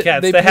Simply paid-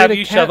 Cats they to have paid a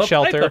you cat shove a pipe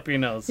shelter. up your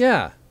nose.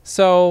 Yeah.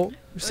 So At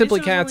least Simply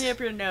it was Cats. only up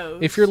your nose.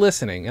 If you're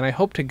listening, and I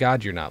hope to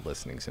God you're not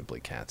listening,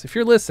 Simply Cats. If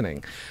you're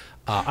listening,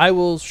 I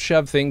will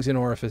shove things in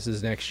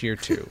orifices next year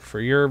too, for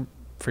your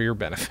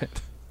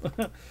benefit.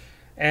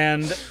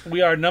 And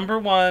we are number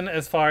one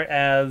as far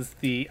as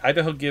the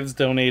Idaho Gives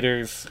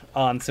donators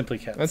on Simply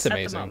Cats. That's at the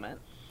amazing. moment.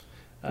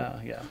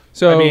 Yeah.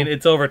 So I mean,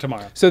 it's over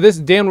tomorrow. So this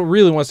Dan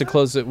really wants to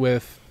close it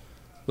with,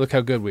 "Look how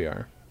good we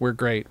are. We're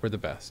great. We're the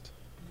best."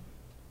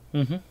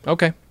 Mm-hmm.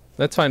 Okay,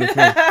 that's fine with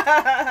me.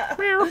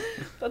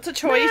 That's a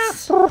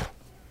choice.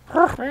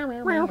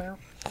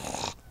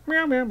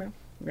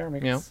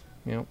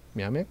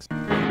 Yeah, mix.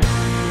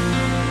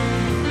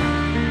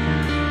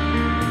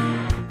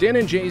 Dan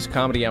and Jay's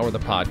Comedy Hour, the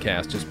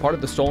podcast, is part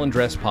of the Stolen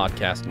Dress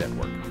Podcast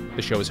Network.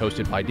 The show is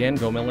hosted by Dan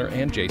Gomiller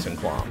and Jason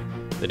Klom.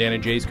 The Dan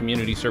and Jay's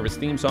Community Service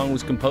theme song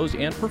was composed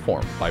and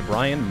performed by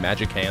Brian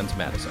Magic Hands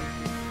Madison.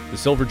 The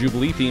Silver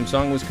Jubilee theme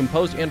song was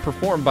composed and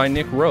performed by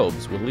Nick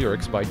Robes with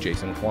lyrics by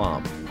Jason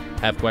Klom.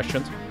 Have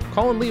questions?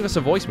 Call and leave us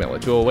a voicemail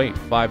at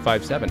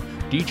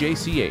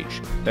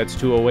 208-557-DJCH. That's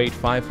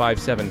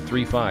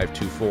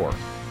 208-557-3524.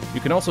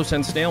 You can also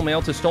send snail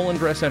mail to Stolen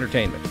Dress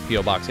Entertainment,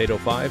 P.O. Box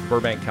 805,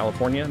 Burbank,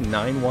 California,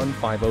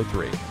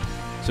 91503.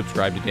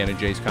 Subscribe to Dan and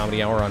Jay's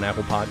Comedy Hour on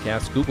Apple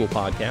Podcasts, Google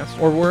Podcasts,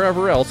 or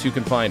wherever else you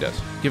can find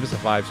us. Give us a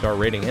 5-star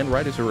rating and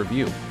write us a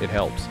review. It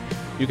helps.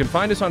 You can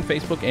find us on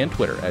Facebook and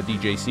Twitter at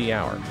DJC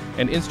Hour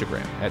and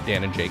Instagram at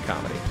Dan and Jay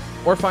Comedy.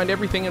 Or find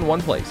everything in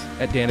one place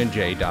at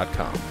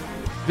danandjay.com.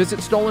 Visit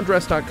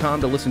stolendress.com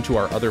to listen to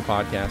our other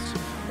podcasts,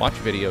 watch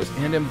videos,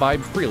 and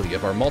imbibe freely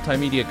of our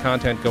multimedia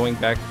content going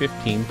back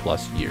 15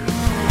 plus years.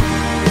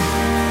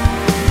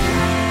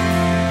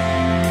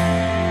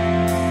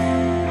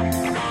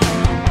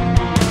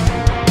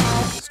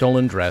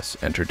 Stolen Dress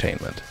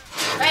Entertainment.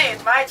 Hey,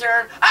 it's my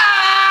turn. Ah!